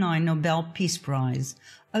 2009 Nobel Peace Prize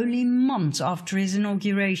only months after his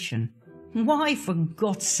inauguration. Why, for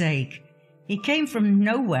God's sake? He came from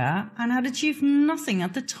nowhere and had achieved nothing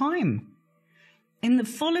at the time. In the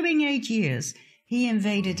following 8 years, he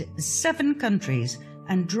invaded 7 countries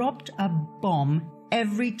and dropped a bomb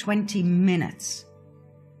every 20 minutes.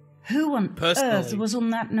 Who on earth was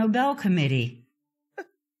on that Nobel committee?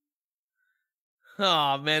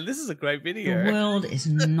 Oh man, this is a great video. The world is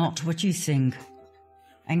not what you think.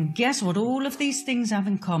 And guess what all of these things have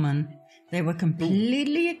in common? They were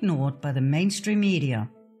completely ignored by the mainstream media.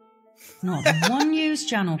 Not one news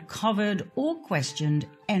channel covered or questioned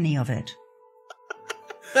any of it.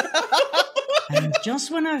 And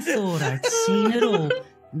just when I thought I'd seen it all,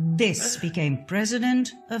 this became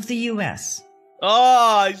President of the US.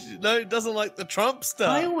 Oh, no, it doesn't like the Trump stuff.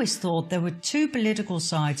 I always thought there were 2 political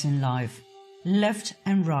sides in life, left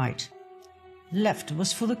and right. Left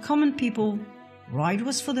was for the common people, right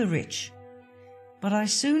was for the rich. But I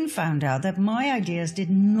soon found out that my ideas did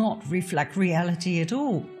not reflect reality at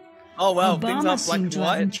all. Oh, well, Obama seemed to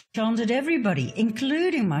have enchanted everybody,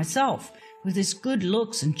 including myself, with his good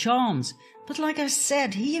looks and charms. But like I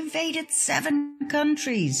said, he invaded 7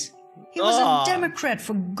 countries. He was a Democrat,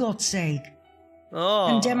 for God's sake.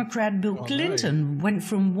 And Democrat Bill Clinton went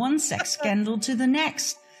from one sex scandal to the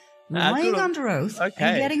next. lying under oath and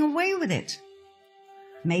getting away with it.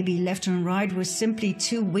 Maybe left and right were simply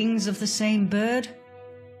two wings of the same bird?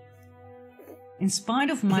 In spite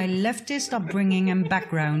of my leftist upbringing and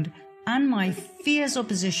background, and my fierce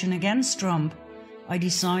opposition against Trump, I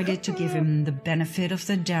decided to give him the benefit of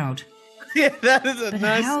the doubt. Yeah, that is a but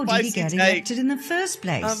nice how did he get elected in the first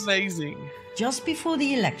place? Amazing. Just before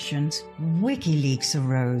the elections, WikiLeaks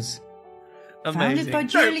arose. Amazing. Founded by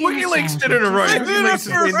Julian WikiLeaks didn't arise.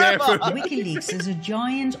 WikiLeaks is a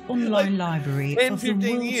giant online library of the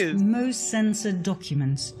world's most censored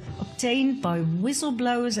documents, obtained by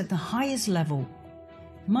whistleblowers at the highest level.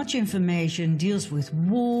 Much information deals with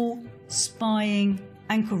war, spying,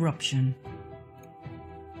 and corruption.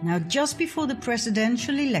 Now, just before the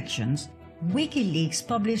presidential elections, WikiLeaks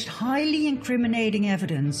published highly incriminating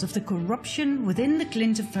evidence of the corruption within the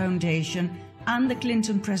Clinton Foundation and the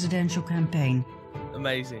Clinton presidential campaign.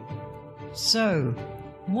 Amazing. So,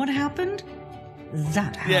 what happened?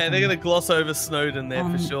 That happened. Yeah, they're going to gloss over Snowden there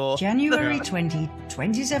for sure. January 20,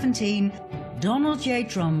 2017, Donald J.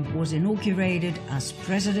 Trump was inaugurated as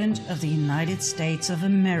President of the United States of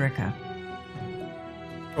America.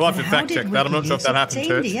 We'll have to fact check that. I'm not sure if that happened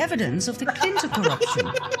to the evidence of the Clinton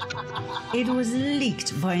corruption. It was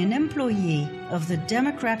leaked by an employee of the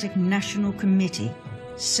Democratic National Committee,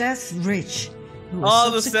 Seth Rich, who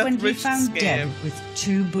was subsequently found dead with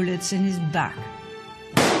 2 bullets in his back.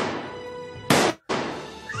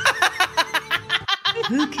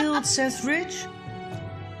 Who killed Seth Rich?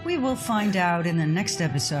 We will find out in the next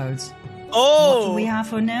episodes. What do we have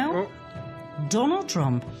for now? Donald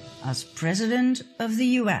Trump as President of the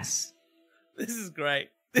US. This is great.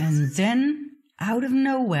 And then, out of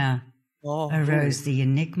nowhere, arose the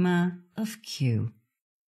enigma of Q.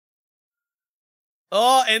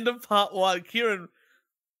 End of part 1. Kieran,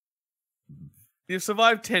 you've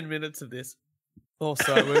survived 10 minutes of this. Oh,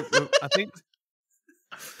 sorry. I think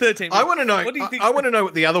 13 minutes. I want to know. What do you think? I want to know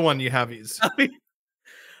what the other one you have is.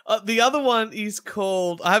 The other one is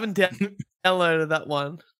called. I haven't downloaded that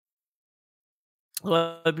one.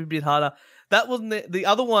 Well, it'd be a bit harder. That wasn't the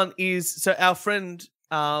other one is so our friend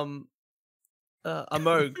Amog,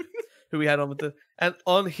 who we had on with and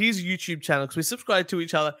on his YouTube channel, because we subscribed to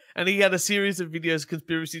each other, and he had a series of videos,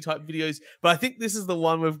 conspiracy type videos. But I think this is the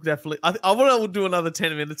one we've definitely. I want to do another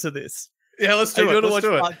 10 minutes of this. Yeah, let's do it. Let's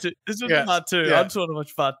do it. Part 2. This is part 2. Yeah. I just want to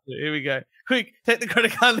watch part 2. Here we go. Quick, take the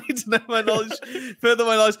credit card. Need to know my knowledge. Further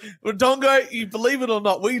my knowledge. Well, Dongo, you believe it or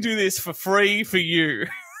not, we do this for free for you.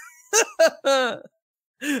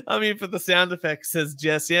 I mean, for the sound effects, says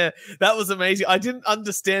Jess. Yeah, that was amazing. I didn't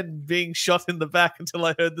understand being shot in the back until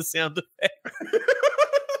I heard the sound effect.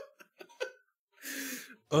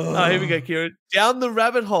 Here we go, Kieran. Down the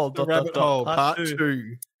rabbit hole. Rabbit hole, part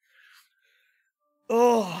 2.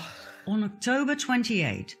 On October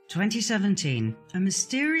 28, 2017, a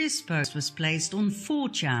mysterious post was placed on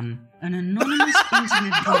 4chan, an anonymous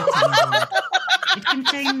internet bulletin board. It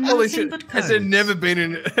contained nothing but codes. Has there never been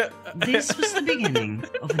an... This was the beginning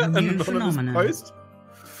of a new phenomenon. Post?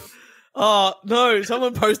 Oh, no,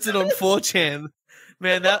 someone posted on 4chan.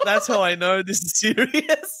 Man, that's how I know this is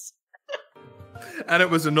serious. And it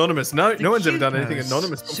was anonymous. No one's ever done anything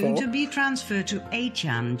anonymous before. Soon to be transferred to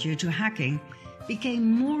 8chan due to hacking, became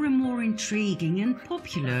more and more intriguing and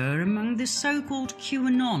popular among the so-called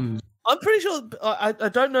QAnons. I'm pretty sure, I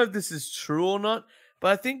don't know if this is true or not,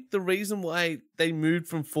 but I think the reason why they moved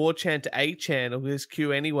from 4chan to 8chan, or this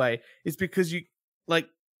Q anyway, is because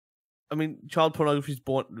child pornography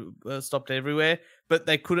is stopped everywhere, but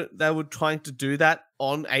they were trying to do that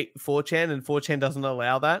on 4chan, and 4chan doesn't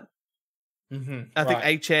allow that. Mm-hmm. I think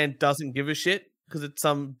 8chan doesn't give a shit because it's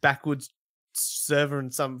some backwards server in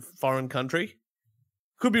some foreign country.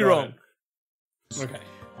 Could be wrong. Okay.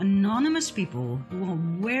 Anonymous people who are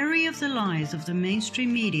wary of the lies of the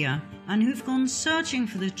mainstream media and who've gone searching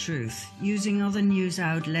for the truth using other news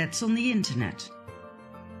outlets on the internet.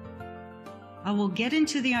 I will get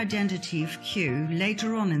into the identity of Q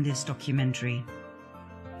later on in this documentary.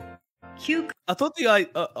 I thought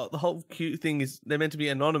the whole Q thing is they're meant to be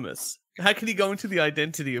anonymous. How can he go into the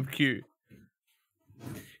identity of Q?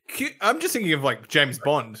 I'm just thinking of like James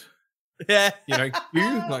Bond. Yeah. You know,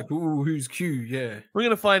 Q? Like, ooh, who's Q? Yeah. We're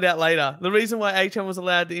going to find out later. The reason why 8chan was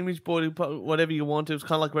allowed to image board whatever you want, it was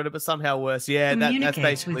kind of like Reddit, but somehow worse. Yeah, that's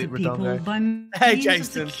basically with the people by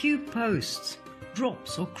means of the Q posts,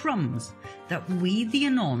 drops or crumbs that we, the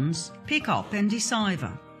Anons, pick up and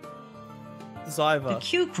decipher. The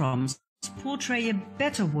Q crumbs portray a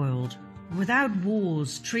better world, without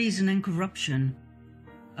wars, treason and corruption.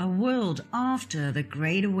 A world after the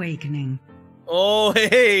Great Awakening. Oh,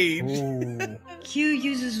 hey! Q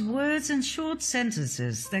uses words and short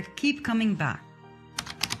sentences that keep coming back.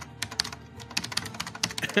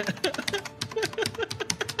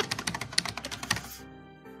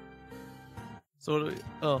 Sort of.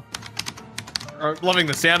 Oh. I'm loving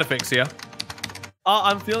the sound effects here. Oh,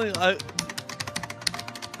 I'm feeling.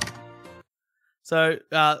 So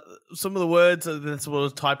some of the words that's what I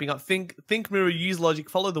was typing up. Think, mirror, use logic,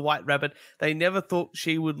 follow the white rabbit. They never thought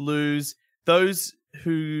she would lose. Those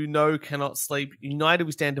who know cannot sleep. United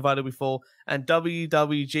we stand, divided we fall. And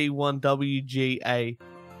WWG1WGA.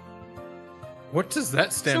 What does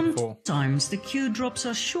that stand for? Sometimes the Q drops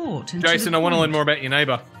are short. Jason, I want to learn more about your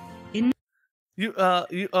neighbour. Yeah.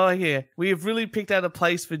 We have really picked out a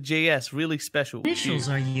place for GS, really special. Initials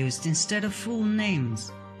are used instead of full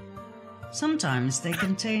names. Sometimes they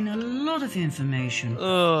contain a lot of information.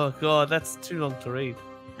 Oh, God, that's too long to read.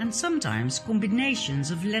 And sometimes combinations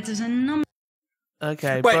of letters and numbers.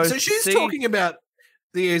 Okay, wait, so she's talking about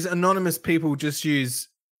these anonymous people just use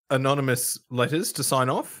anonymous letters to sign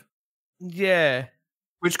off? Yeah.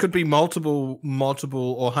 Which could be multiple,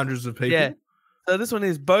 or hundreds of people. Yeah. So this one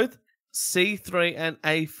is both C3 and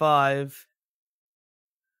A5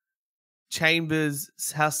 chambers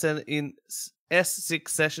House Senate in S6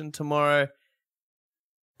 session tomorrow.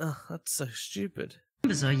 Oh, that's so stupid.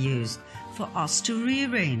 Numbers are used for us to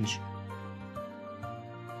rearrange.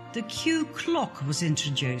 The Q clock was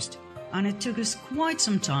introduced, and it took us quite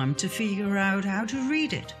some time to figure out how to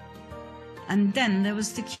read it. And then there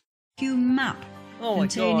was the Q map,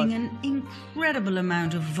 containing an incredible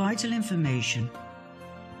amount of vital information.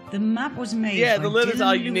 The map was made by the letters Dylan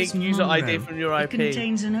are Lewis unique Monroe. user ID from your IP. It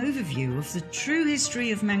contains an overview of the true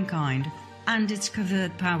history of mankind and its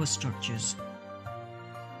covert power structures.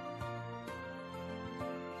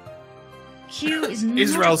 Q is not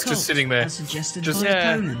Israel's a cult, just sitting there, as suggested by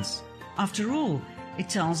opponents. After all, it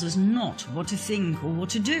tells us not what to think or what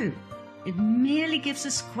to do. It merely gives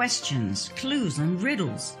us questions, clues, and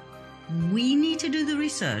riddles. We need to do the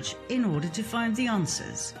research in order to find the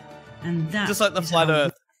answers. And that just like the flat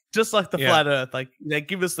Earth. Just like the flat Earth. Like, they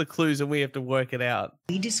give us the clues and we have to work it out.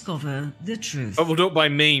 We discover the truth. But we'll do it by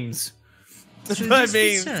memes. Through this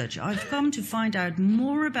research, I've come to find out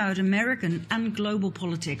more about American and global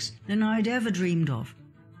politics than I'd ever dreamed of.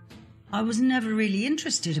 I was never really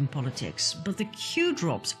interested in politics, but the Q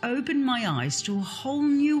drops opened my eyes to a whole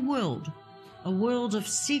new world. A world of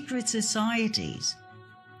secret societies,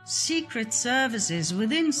 secret services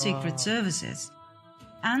within secret services,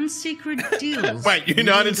 and secret deals. Wait,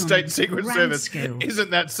 United States Secret Service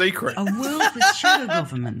isn't that secret? A world with shadow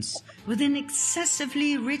governments, with an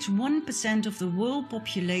excessively rich 1% of the world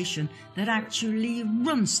population that actually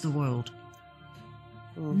runs the world.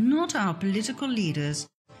 Not our political leaders,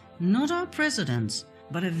 not our presidents,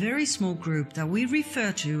 but a very small group that we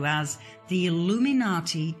refer to as the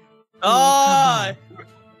Illuminati.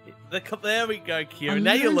 There we go, Q.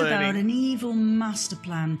 Now you're learning. About an evil master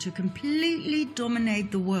plan to completely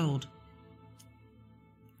dominate the world.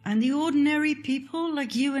 And the ordinary people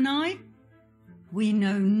like you and I, we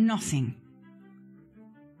know nothing.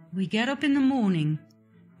 We get up in the morning,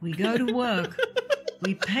 we go to work,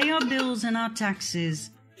 we pay our bills and our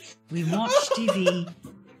taxes, we watch TV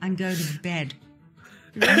and go to bed.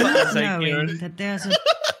 Not knowing that there's a...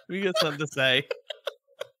 We got something to say.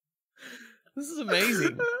 This is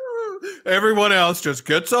amazing. Everyone else just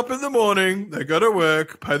gets up in the morning, they go to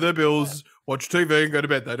work, pay their bills, watch TV and go to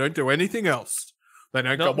bed. They don't do anything else. They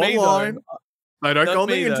don't go online. They don't go on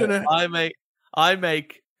the internet. I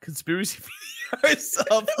make conspiracy videos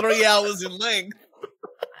of 3 hours in length.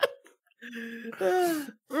 There's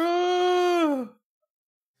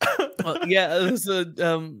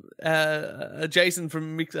a Jason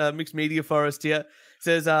from Mixed Media Forest here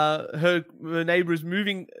says her neighbor is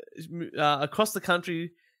moving across the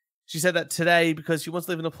country. She said that today because she wants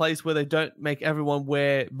to live in a place where they don't make everyone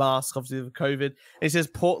wear masks, obviously, of COVID. And he says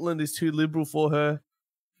Portland is too liberal for her.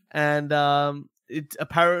 And it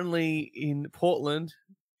apparently in Portland,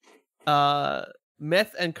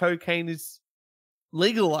 meth and cocaine is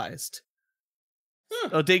legalized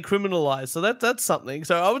or decriminalized. So that's something.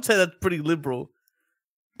 So I would say that's pretty liberal.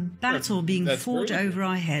 Battle being fought over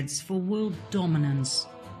our heads for world dominance.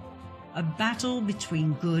 A battle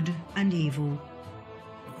between good and evil.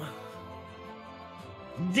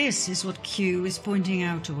 This is what Q is pointing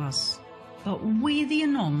out to us. But we, the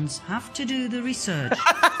Anons, have to do the research.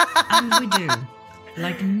 And we do.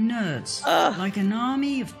 Like nerds. Like an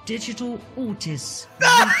army of digital autists. We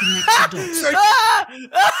connect the dots.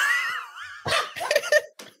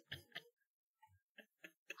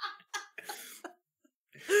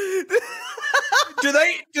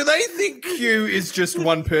 Do they think Q is just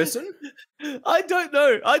one person? I don't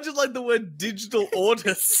know. I just like the word digital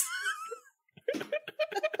Ortis.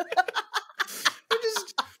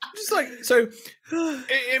 Just like, so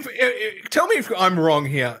if tell me if I'm wrong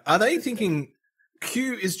here. Are they thinking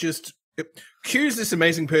Q is Q's this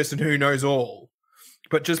amazing person who knows all,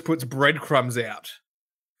 but just puts breadcrumbs out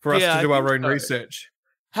for us to do our own research?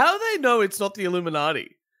 How do they know it's not the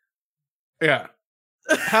Illuminati? Yeah.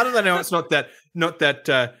 How do they know it's not that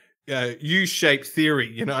U-shaped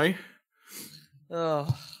theory, you know?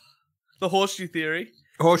 Oh, the horseshoe theory.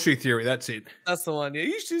 Horseshoe theory, that's it. That's the one. Yeah,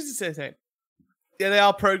 you choose to say that. Yeah, they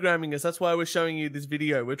are programming us. That's why we're showing you this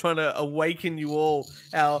video. We're trying to awaken you all,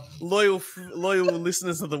 our loyal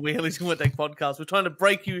listeners of the Wheelies Who Won't Take podcast. We're trying to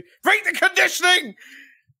break the conditioning.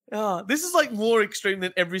 Oh, this is like more extreme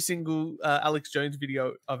than every single Alex Jones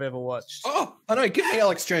video I've ever watched. Oh, I know. Give me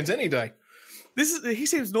Alex Jones any day. He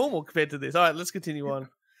seems normal compared to this. All right, let's continue on.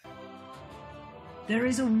 There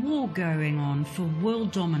is a war going on for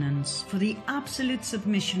world dominance, for the absolute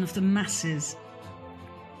submission of the masses.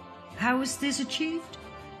 How is this achieved?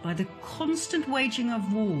 By the constant waging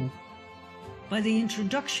of war, by the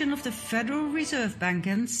introduction of the Federal Reserve Bank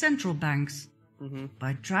and central banks,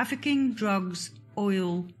 by trafficking drugs,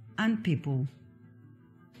 oil, and people.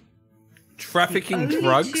 Trafficking the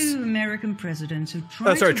drugs? Only two American presidents who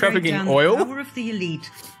tried to break down oil? the power of the elite,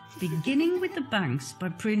 beginning with the banks by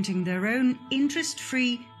printing their own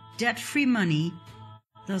interest-free, debt-free money,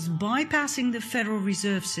 thus bypassing the Federal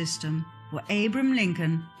Reserve System, were Abraham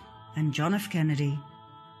Lincoln and John F. Kennedy.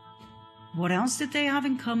 What else did they have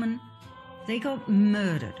in common? They got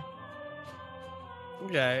murdered.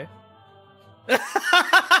 Okay.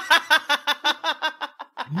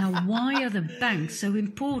 Now, why are the banks so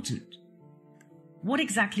important? What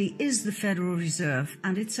exactly is the Federal Reserve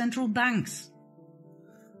and its central banks?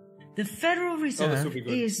 The Federal Reserve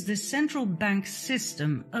is the central bank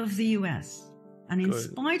system of the US. And in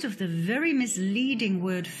spite of the very misleading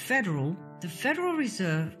word federal, the Federal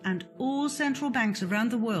Reserve and all central banks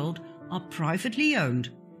around the world are privately owned.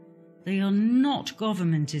 They are not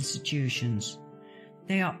government institutions.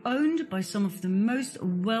 They are owned by some of the most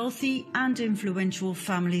wealthy and influential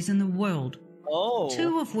families in the world.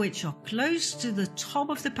 Two of which are close to the top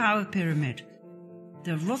of the power pyramid: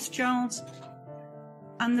 the Rothschilds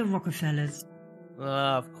and the Rockefellers.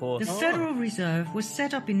 Of course. The Federal Reserve was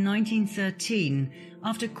set up in 1913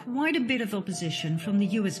 after quite a bit of opposition from the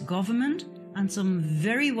US government and some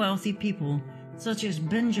very wealthy people, such as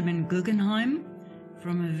Benjamin Guggenheim,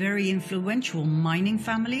 from a very influential mining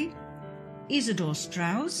family, Isidor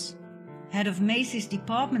Straus, head of Macy's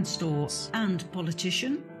department stores and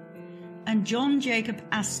politician, and John Jacob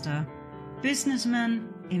Astor,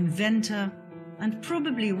 businessman, inventor, and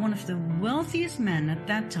probably one of the wealthiest men at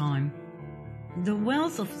that time. The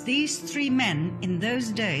wealth of these three men in those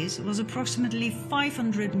days was approximately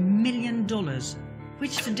 $500 million,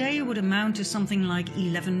 which today would amount to something like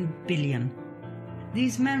 11 billion.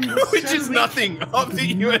 These men were which so is rich, nothing of the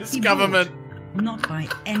US government. Not by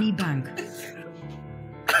any bank.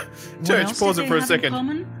 Church, pause it for a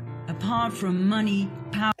second. Apart from money,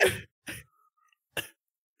 power.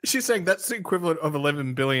 She's saying that's the equivalent of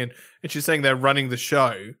 11 billion, and she's saying they're running the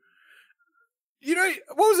show. You know,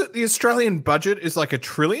 what was it? The Australian budget is like $1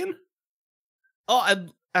 trillion? Oh,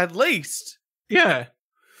 at least. Yeah.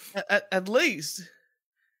 At least.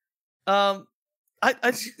 The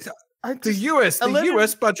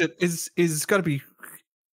US budget is got to be.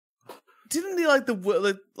 Didn't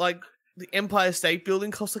the Empire State Building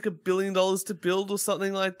cost like $1 billion to build or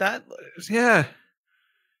something like that? Yeah.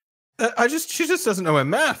 She just doesn't know her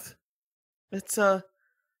math. It's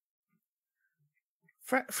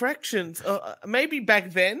fractions. Maybe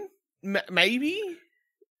back then. Maybe.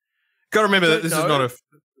 Got to remember that this is not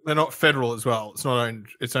they're not federal as well. It's not owned.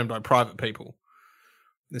 It's owned by private people.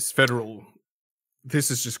 This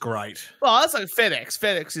is just great. Well, that's like FedEx.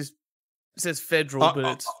 FedEx says federal, but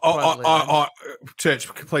it's Church,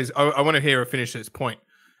 please. I want to hear her finish this point.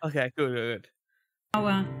 Okay, good.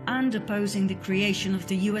 Power and opposing the creation of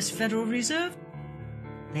the US Federal Reserve.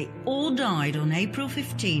 They all died on April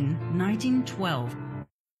 15, 1912,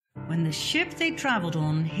 when the ship they traveled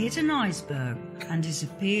on hit an iceberg and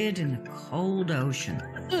disappeared in the cold ocean.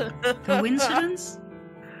 Coincidence?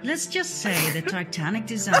 Let's just say the Titanic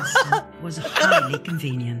disaster was highly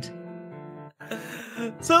convenient.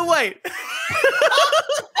 So wait.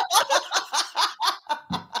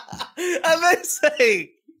 And they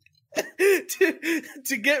say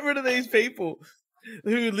to get rid of these people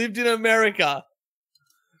who lived in America,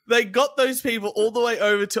 they got those people all the way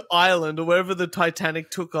over to Ireland or wherever the Titanic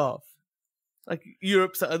took off. Like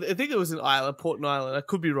Europe, I think it was in Ireland, Portland Island. I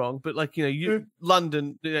could be wrong, but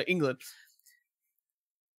London, England.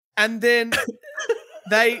 And then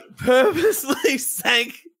they purposely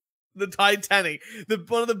sank the Titanic,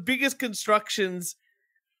 one of the biggest constructions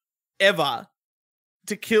ever,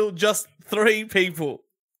 to kill just 3 people.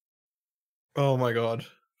 Oh my God.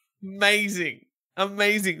 Amazing.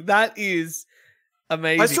 That is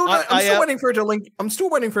amazing. I'm still waiting for it to link. I'm still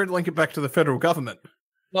waiting for it to link it back to the federal government.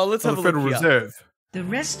 Well, let's have the Federal Reserve. The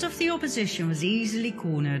rest of the opposition was easily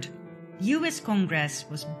cornered. US Congress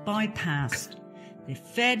was bypassed. The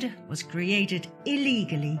Fed was created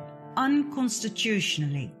illegally,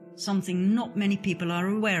 unconstitutionally, something not many people are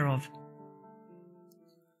aware of.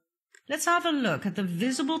 Let's have a look at the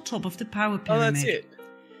visible top of the power pyramid. Oh, that's it.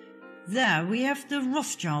 There we have the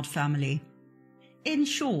Rothschild family. In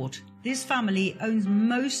short, this family owns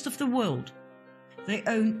most of the world. They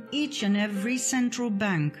own each and every central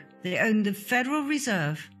bank. They own the Federal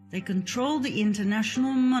Reserve. They control the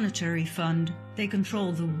International Monetary Fund. They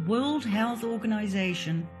control the World Health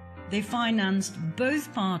Organization. They financed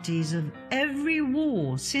both parties of every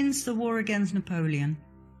war since the war against Napoleon.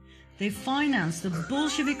 They financed the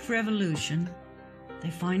Bolshevik Revolution. They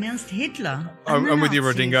financed Hitler. I'm with you,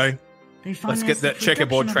 Rodingo. Let's get that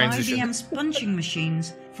checkerboard transition. IBM's punching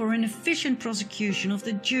machines for an efficient prosecution of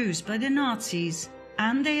the Jews by the Nazis.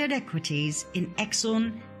 And they had equities in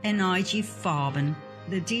Exxon and IG Farben,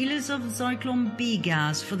 the dealers of Zyklon B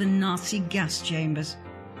gas for the Nazi gas chambers.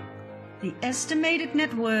 The estimated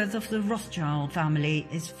net worth of the Rothschild family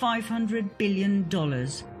is $500 billion.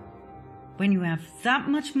 When you have that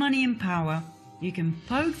much money and power, you can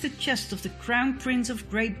poke the chest of the Crown Prince of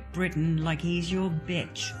Great Britain like he's your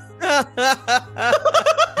bitch.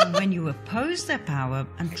 And when you oppose their power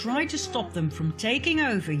and try to stop them from taking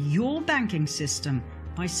over your banking system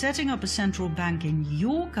by setting up a central bank in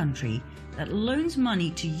your country that loans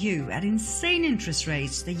money to you at insane interest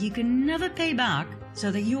rates that you can never pay back,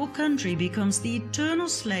 so that your country becomes the eternal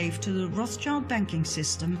slave to the Rothschild banking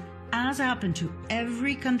system, as happened to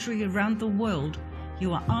every country around the world,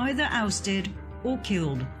 you are either ousted or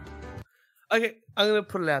killed. Okay, I'm going to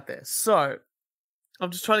put it out there. So,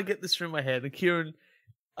 I'm just trying to get this through my head. And Kieran,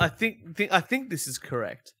 I think this is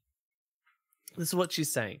correct. This is what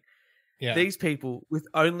she's saying. Yeah. These people with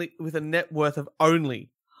a net worth of only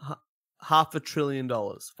 $500 billion,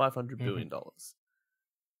 $500 billion,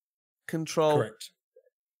 control Correct.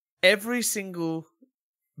 every single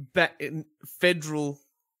federal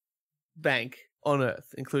bank on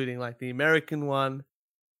Earth, including like the American one,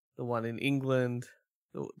 the one in England,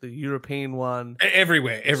 the European one,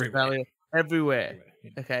 everywhere.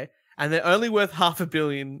 Okay, and they're only worth $500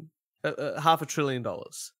 billion, $500 billion,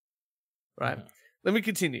 right? Mm-hmm. Let me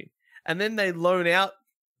continue. And then they loan out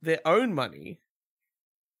their own money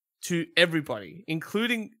to everybody,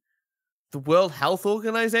 including the World Health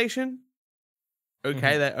Organization.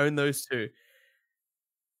 Okay, they own those too.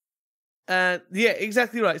 Yeah,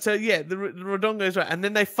 exactly right. So yeah, the Rodongo is right. And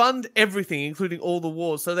then they fund everything, including all the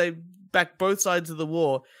wars. So they back both sides of the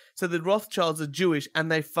war. So the Rothschilds are Jewish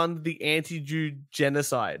and they fund the anti-Jew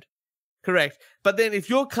genocide. Correct. But then if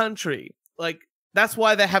your country, like, that's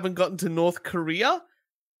why they haven't gotten to North Korea.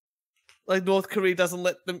 Like, North Korea doesn't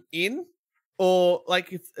let them in. Or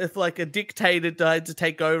like if like a dictator died to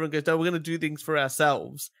take over and goes, no, we're going to do things for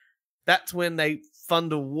ourselves. That's when they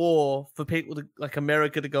fund a war for people to, like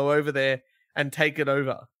America, to go over there and take it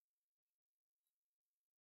over.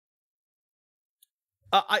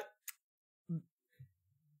 By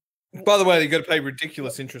the way, they got to pay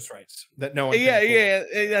ridiculous interest rates that no one can afford. Yeah,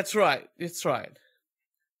 that's right. It's right.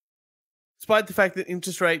 Despite the fact that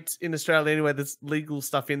interest rates in Australia, anyway, there's legal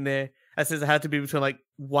stuff in there that says it had to be between like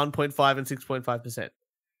 1.5 and 6.5%.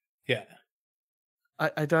 Yeah.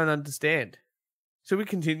 I don't understand. Should we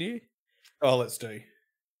continue? Oh, let's do.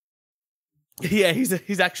 Yeah,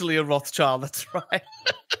 he's actually a Rothschild, that's right.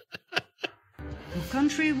 Your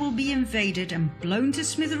country will be invaded and blown to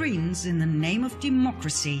smithereens in the name of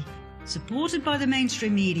democracy, supported by the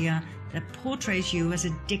mainstream media that portrays you as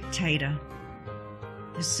a dictator.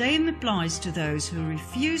 The same applies to those who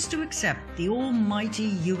refuse to accept the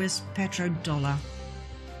almighty US petrodollar.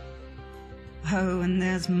 Oh, and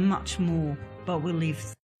there's much more, but we'll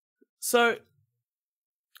leave. So,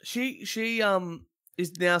 she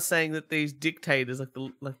is now saying that these dictators, like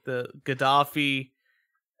the Gaddafi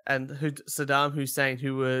and Saddam Hussein,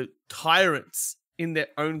 who were tyrants in their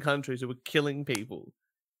own countries, who were killing people,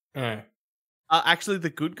 are actually the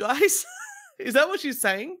good guys. Is that what she's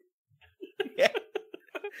saying? Yeah.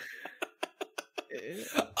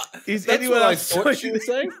 Is That's anyone else what she was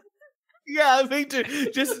saying? Yeah, me too.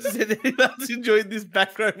 Just said anyone else enjoyed this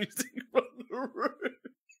background music from the room.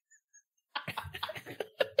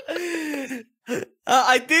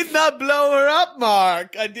 I did not blow her up,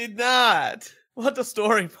 Mark. I did not. What a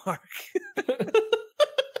story, Mark.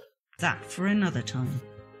 That for another time.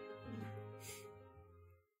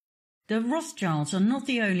 The Rothschilds are not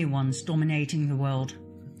the only ones dominating the world.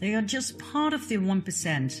 They are just part of the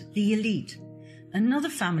 1%, the elite. Another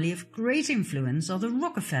family of great influence are the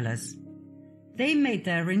Rockefellers. They made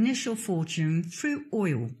their initial fortune through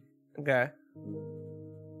oil. Okay.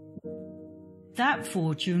 That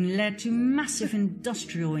fortune led to massive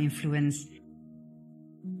industrial influence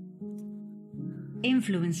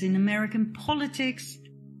in American politics,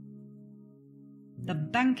 the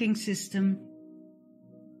banking system,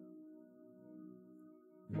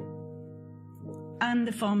 and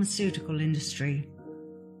the pharmaceutical industry.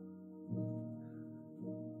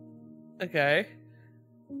 Okay.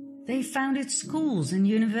 They founded schools and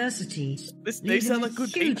universities, They sound like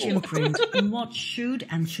good huge people. imprint on what should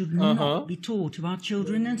and should not be taught to our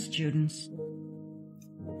children and students.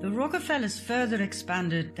 The Rockefellers further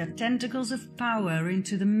expanded their tentacles of power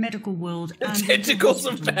into the medical world and tentacles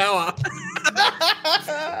of power.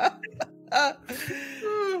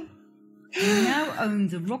 They now own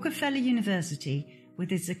the Rockefeller University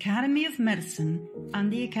with its Academy of Medicine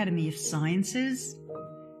and the Academy of Sciences,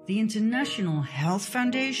 the International Health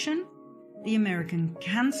Foundation, the American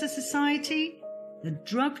Cancer Society, the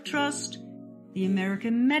Drug Trust, the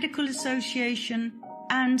American Medical Association,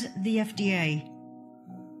 and the FDA.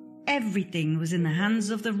 Everything was in the hands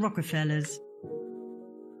of the Rockefellers.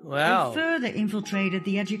 Wow. They further infiltrated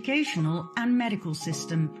the educational and medical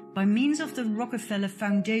system by means of the Rockefeller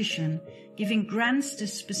Foundation, giving grants to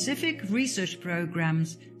specific research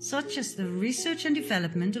programs such as the research and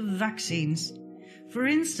development of vaccines. For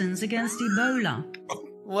instance, against Ebola,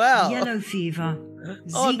 yellow fever,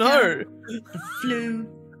 Zika, the flu,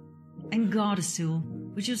 and Gardasil,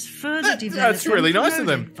 which was further developed. That's really nice of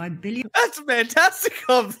them. By Billy. That's fantastic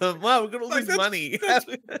of them. Wow, we've got all this money.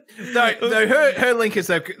 No, her link is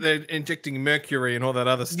they're injecting mercury and all that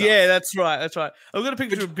other stuff. Yeah, that's right. That's right. I've got a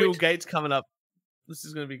picture of Bill Gates coming up. This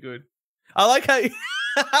is going to be good. I like how I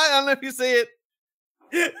don't know if you see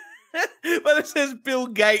it, but it says Bill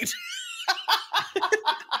Gates.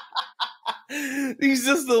 He's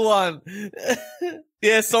just the one.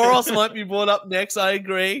 Yeah, Soros might be brought up next. I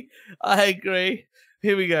agree.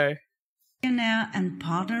 Here we go. Billionaire and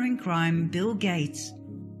partner in crime, Bill Gates.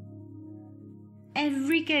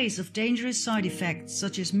 Every case of dangerous side effects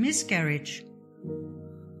such as miscarriage,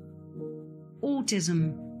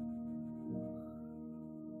 autism,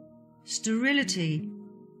 sterility,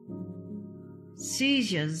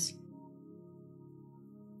 seizures,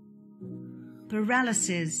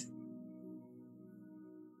 paralysis,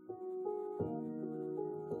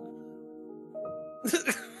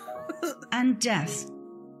 and death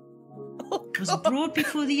was brought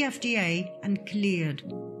before the FDA and cleared.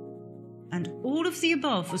 And all of the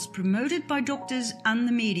above was promoted by doctors and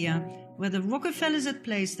the media, where the Rockefellers had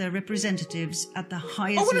placed their representatives at the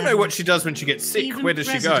highest I want to know what she does when she gets sick. Even Where does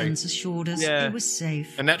she go? presidents assured us it was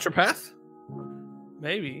safe. A naturopath?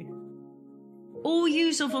 Maybe. All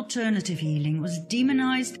use of alternative healing was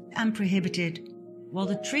demonized and prohibited, while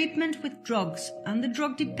the treatment with drugs and the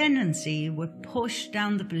drug dependency were pushed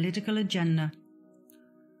down the political agenda.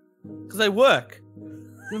 Because they work.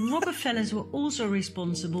 The Rockefellers were also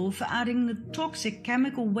responsible for adding the toxic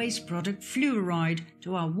chemical waste product fluoride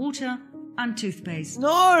to our water and toothpaste.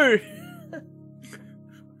 No!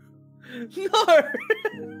 No!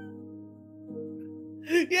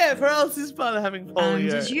 Yeah, paralysis is part of having polio. And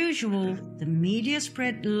as usual, the media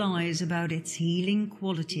spread lies about its healing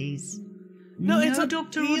qualities. No, it's a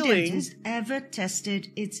doctor or dentist ever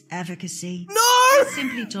tested its efficacy. No! They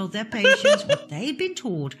simply told their patients what they'd been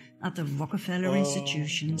taught at the Rockefeller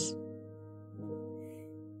institutions.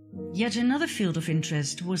 Yet another field of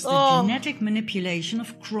interest was the genetic manipulation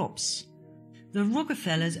of crops. The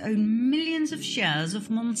Rockefellers own millions of shares of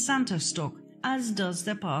Monsanto stock, as does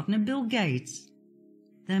their partner Bill Gates.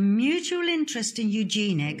 Their mutual interest in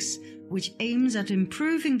eugenics, which aims at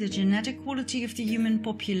improving the genetic quality of the human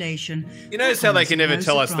population. You notice how they can never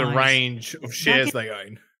tell us the range of shares they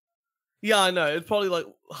own. Yeah, I know. It's probably like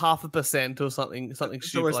 0.5% or something It's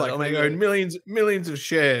stupid. always like they own millions of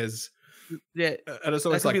shares. Yeah, and it's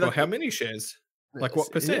always like, well, how many shares? Like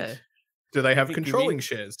what percent? Yeah. Do they have controlling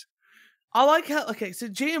shares? I like how, okay, so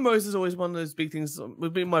GMOs is always one of those big things.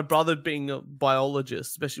 With my brother being a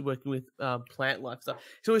biologist, especially working with plant life stuff,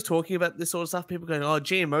 he's always talking about this sort of stuff. People going, oh,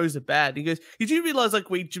 GMOs are bad. He goes, you do realize like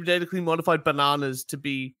we genetically modified bananas to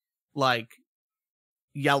be like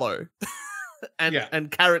yellow and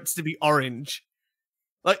carrots to be orange.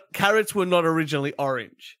 Like carrots were not originally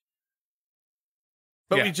orange.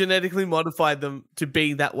 But we genetically modified them to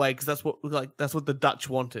be that way because that's what the Dutch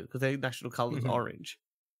wanted because their national color is orange.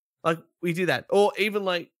 Like we did that, or even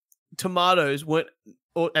like tomatoes weren't,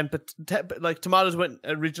 tomatoes weren't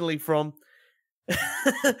originally from.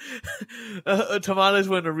 Tomatoes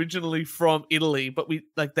weren't originally from Italy, but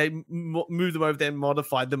they moved them over there and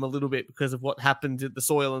modified them a little bit because of what happened to the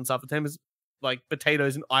soil and stuff. The like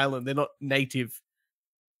potatoes in Ireland, they're not native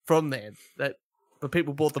from there. But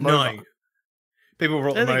people bought them over. People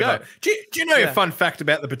brought them over. Do you know a fun fact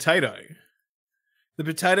about the potato? The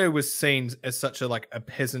potato was seen as such a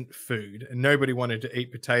peasant food, and nobody wanted to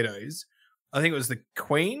eat potatoes. I think it was the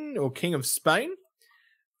Queen or King of Spain,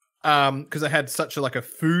 because they had such a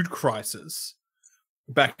food crisis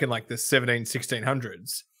back in the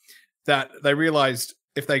 1600s that they realized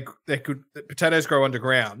if potatoes grow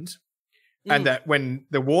underground, and that when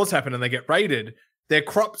the wars happen and they get raided, their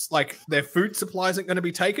crops, their food supply isn't going to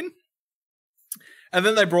be taken. And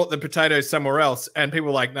then they brought the potatoes somewhere else, and people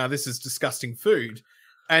were like, "No, this is disgusting food."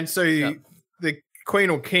 And so the Queen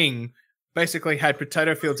or King basically had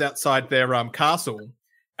potato fields outside their castle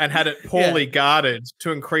and had it poorly guarded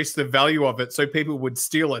to increase the value of it, so people would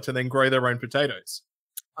steal it and then grow their own potatoes.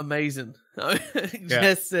 Amazing.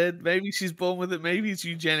 Jess said maybe she's born with it, maybe it's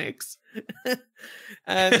eugenics.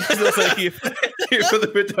 And she's also here for the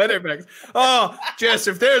potato bags. Oh, Jess,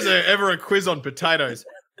 if there's ever a quiz on potatoes,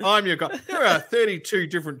 I'm your guy. There are 32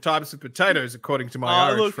 different types of potatoes, according to my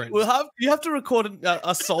Irish friends. You have to record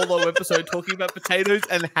a solo episode talking about potatoes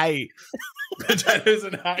and hay. Potatoes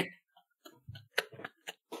and hay.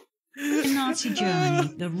 In Nazi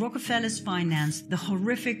Germany, the Rockefellers financed the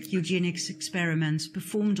horrific eugenics experiments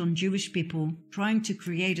performed on Jewish people, trying to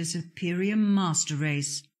create a superior master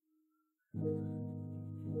race.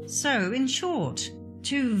 So, in short,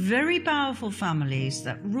 two very powerful families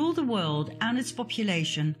that rule the world and its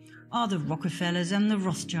population are the Rockefellers and the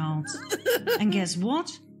Rothschilds. And guess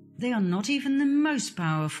what? They are not even the most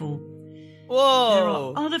powerful. Whoa! There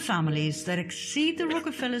are other families that exceed the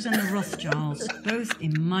Rockefellers and the Rothschilds, both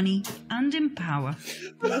in money and in power.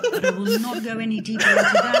 But I will not go any deeper into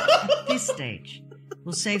that at this stage.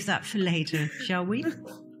 We'll save that for later, shall we?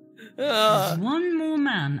 There's one more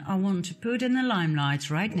man I want to put in the limelight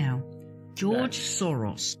right now. George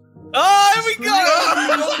Soros. Oh, here we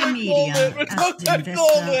go! Media as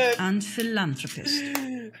investor and philanthropist.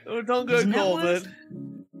 Don't go Corbyn.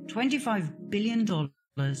 $25 billion.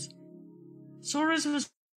 Soros was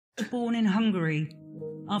born in Hungary.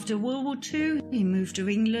 After World War II, he moved to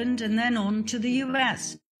England and then on to the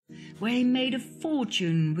US, where he made a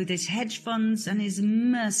fortune with his hedge funds and his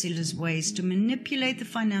merciless ways to manipulate the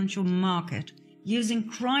financial market, using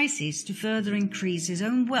crises to further increase his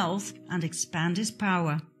own wealth and expand his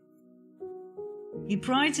power. He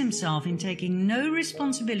prides himself in taking no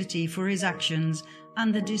responsibility for his actions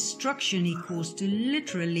and the destruction he caused to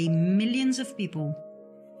literally millions of people.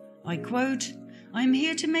 I quote, "I am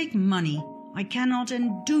here to make money. I cannot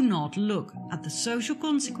and do not look at the social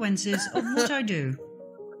consequences of what I do."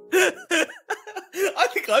 I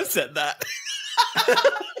think I've said that.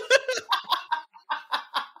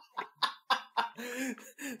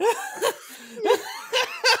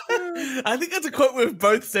 I think that's a quote we've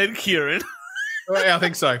both said, Kieran. Yeah, I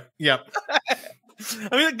think so. Yep.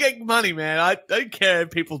 I mean, getting money, man. I don't care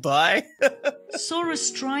if people die. Soros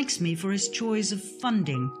strikes me for his choice of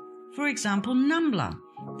funding. For example, NAMBLA,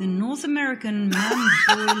 the North American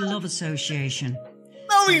Man-Boy Love Association.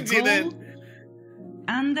 No, he didn't.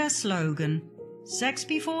 And their slogan, "Sex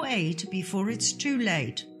before 8, before it's too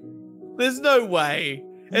late." There's no way.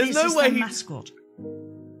 There's no way. This is the mascot.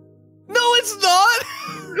 No, it's not.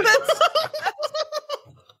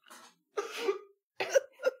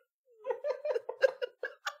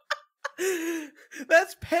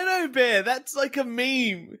 That's Pedo Bear. That's like a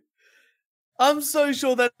meme. I'm so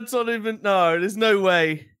sure that's not even... No, there's no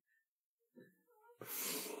way.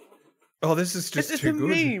 Oh, this is just too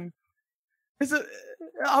good. It's a meme.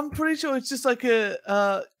 I'm pretty sure it's just like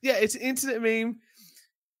a... it's an internet meme.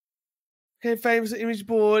 Okay, famous image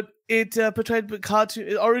board. It portrayed the cartoon.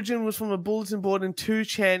 Its origin was from a bulletin board in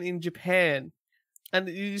 2chan in Japan. And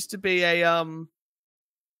it used to be a...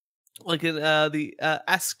 the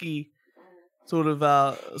ASCII sort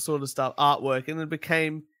of stuff, artwork, and it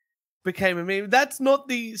became a meme. That's not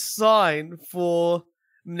the sign for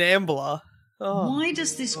NAMBLA. Oh. Why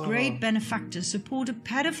does this great benefactor support a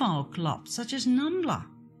pedophile club such as NAMBLA?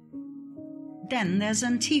 Then there's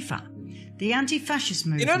Antifa, the anti-fascist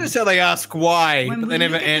movement. You notice how they ask why, but they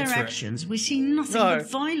never answer When we look at their actions, we see nothing but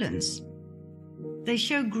violence. They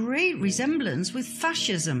show great resemblance with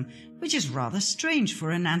fascism, which is rather strange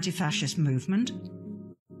for an anti-fascist movement.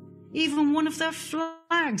 Even one of their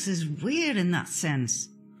flags is weird in that sense.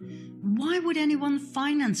 Why would anyone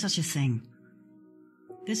finance such a thing?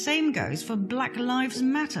 The same goes for Black Lives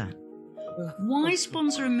Matter. Why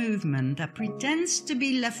sponsor a movement that pretends to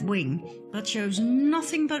be left-wing but shows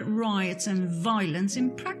nothing but riots and violence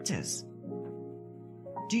in practice?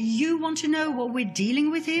 Do you want to know what we're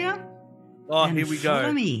dealing with here? Oh, then here we go.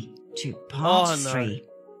 Follow me to part 3.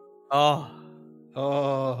 Oh.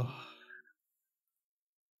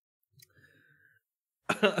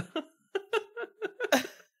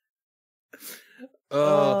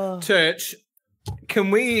 Church,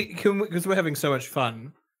 can we, because we're having so much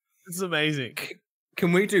fun. It's amazing.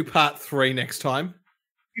 Can we do part 3 next time?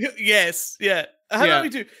 Yes, yeah. How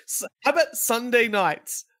about Sunday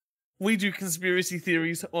nights? We do conspiracy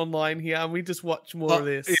theories online here, and we just watch more of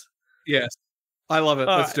this. Yes, I love it.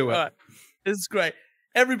 Let's do it. All right. This is great.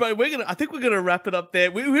 Everybody, I think we're gonna wrap it up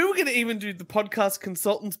there. We were gonna even do the podcast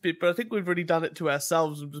consultants bit, but I think we've already done it to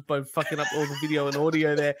ourselves and just by fucking up all the video and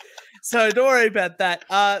audio there. So don't worry about that.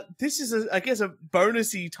 This is I guess a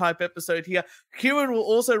bonusy type episode here. Kieran will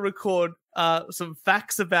also record some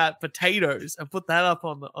facts about potatoes and put that up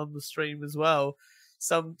on the stream as well,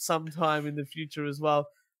 sometime in the future as well.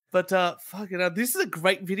 But fucking hell, this is a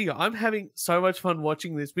great video. I'm having so much fun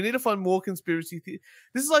watching this. We need to find more conspiracy theories.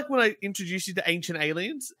 This is like when I introduced you to Ancient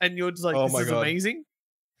Aliens, and you're just like, "Oh, this is amazing."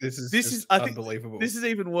 This is unbelievable. This is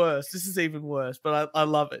even worse. This is even worse. But I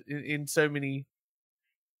love it in so many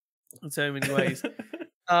ways.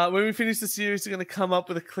 When we finish the series, we're going to come up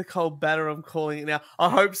with a clickhole banner. I'm calling it now. I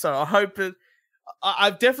hope so. I hope it.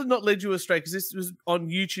 I've definitely not led you astray because this was on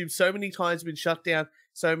YouTube so many times, been shut down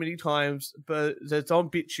so many times, but it's on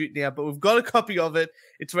BitChute now. But we've got a copy of it.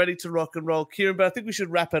 It's ready to rock and roll, Kieran. But I think we should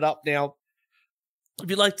wrap it up now. If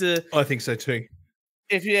you'd like to, I think so too.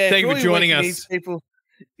 Thank you for joining us, people.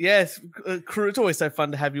 Yes, crew. It's always so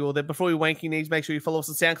fun to have you all there. Before your wanking needs, make sure you follow us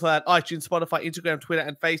on SoundCloud, iTunes, Spotify, Instagram, Twitter,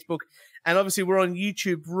 and Facebook. And obviously, we're on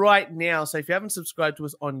YouTube right now. So if you haven't subscribed to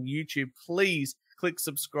us on YouTube, please click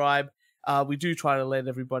subscribe. We do try to let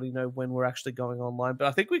everybody know when we're actually going online, but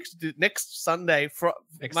I think we could do next Sunday,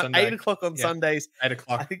 8 o'clock on Sundays. 8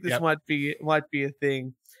 o'clock. I think this might be a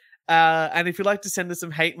thing. And if you'd like to send us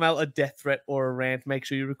some hate mail, a death threat, or a rant, make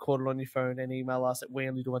sure you record it on your phone and email us at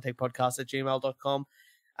weonlydoonetechpodcast@gmail.com.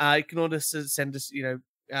 You can also send us,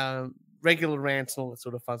 regular rants and all that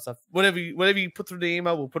sort of fun stuff. Whatever you put through the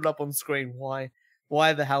email, we'll put it up on screen.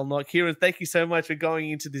 Why the hell not? Kieran, thank you so much for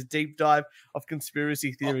going into this deep dive of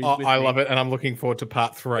conspiracy theories. I love it, and I'm looking forward to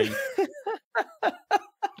part 3.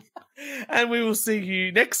 And we will see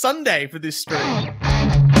you next Sunday for this stream.